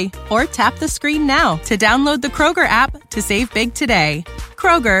today, or tap the screen now to download the Kroger app to save big today.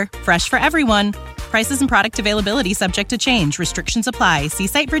 Kroger, fresh for everyone. Prices and product availability subject to change. Restrictions apply. See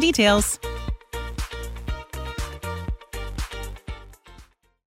site for details.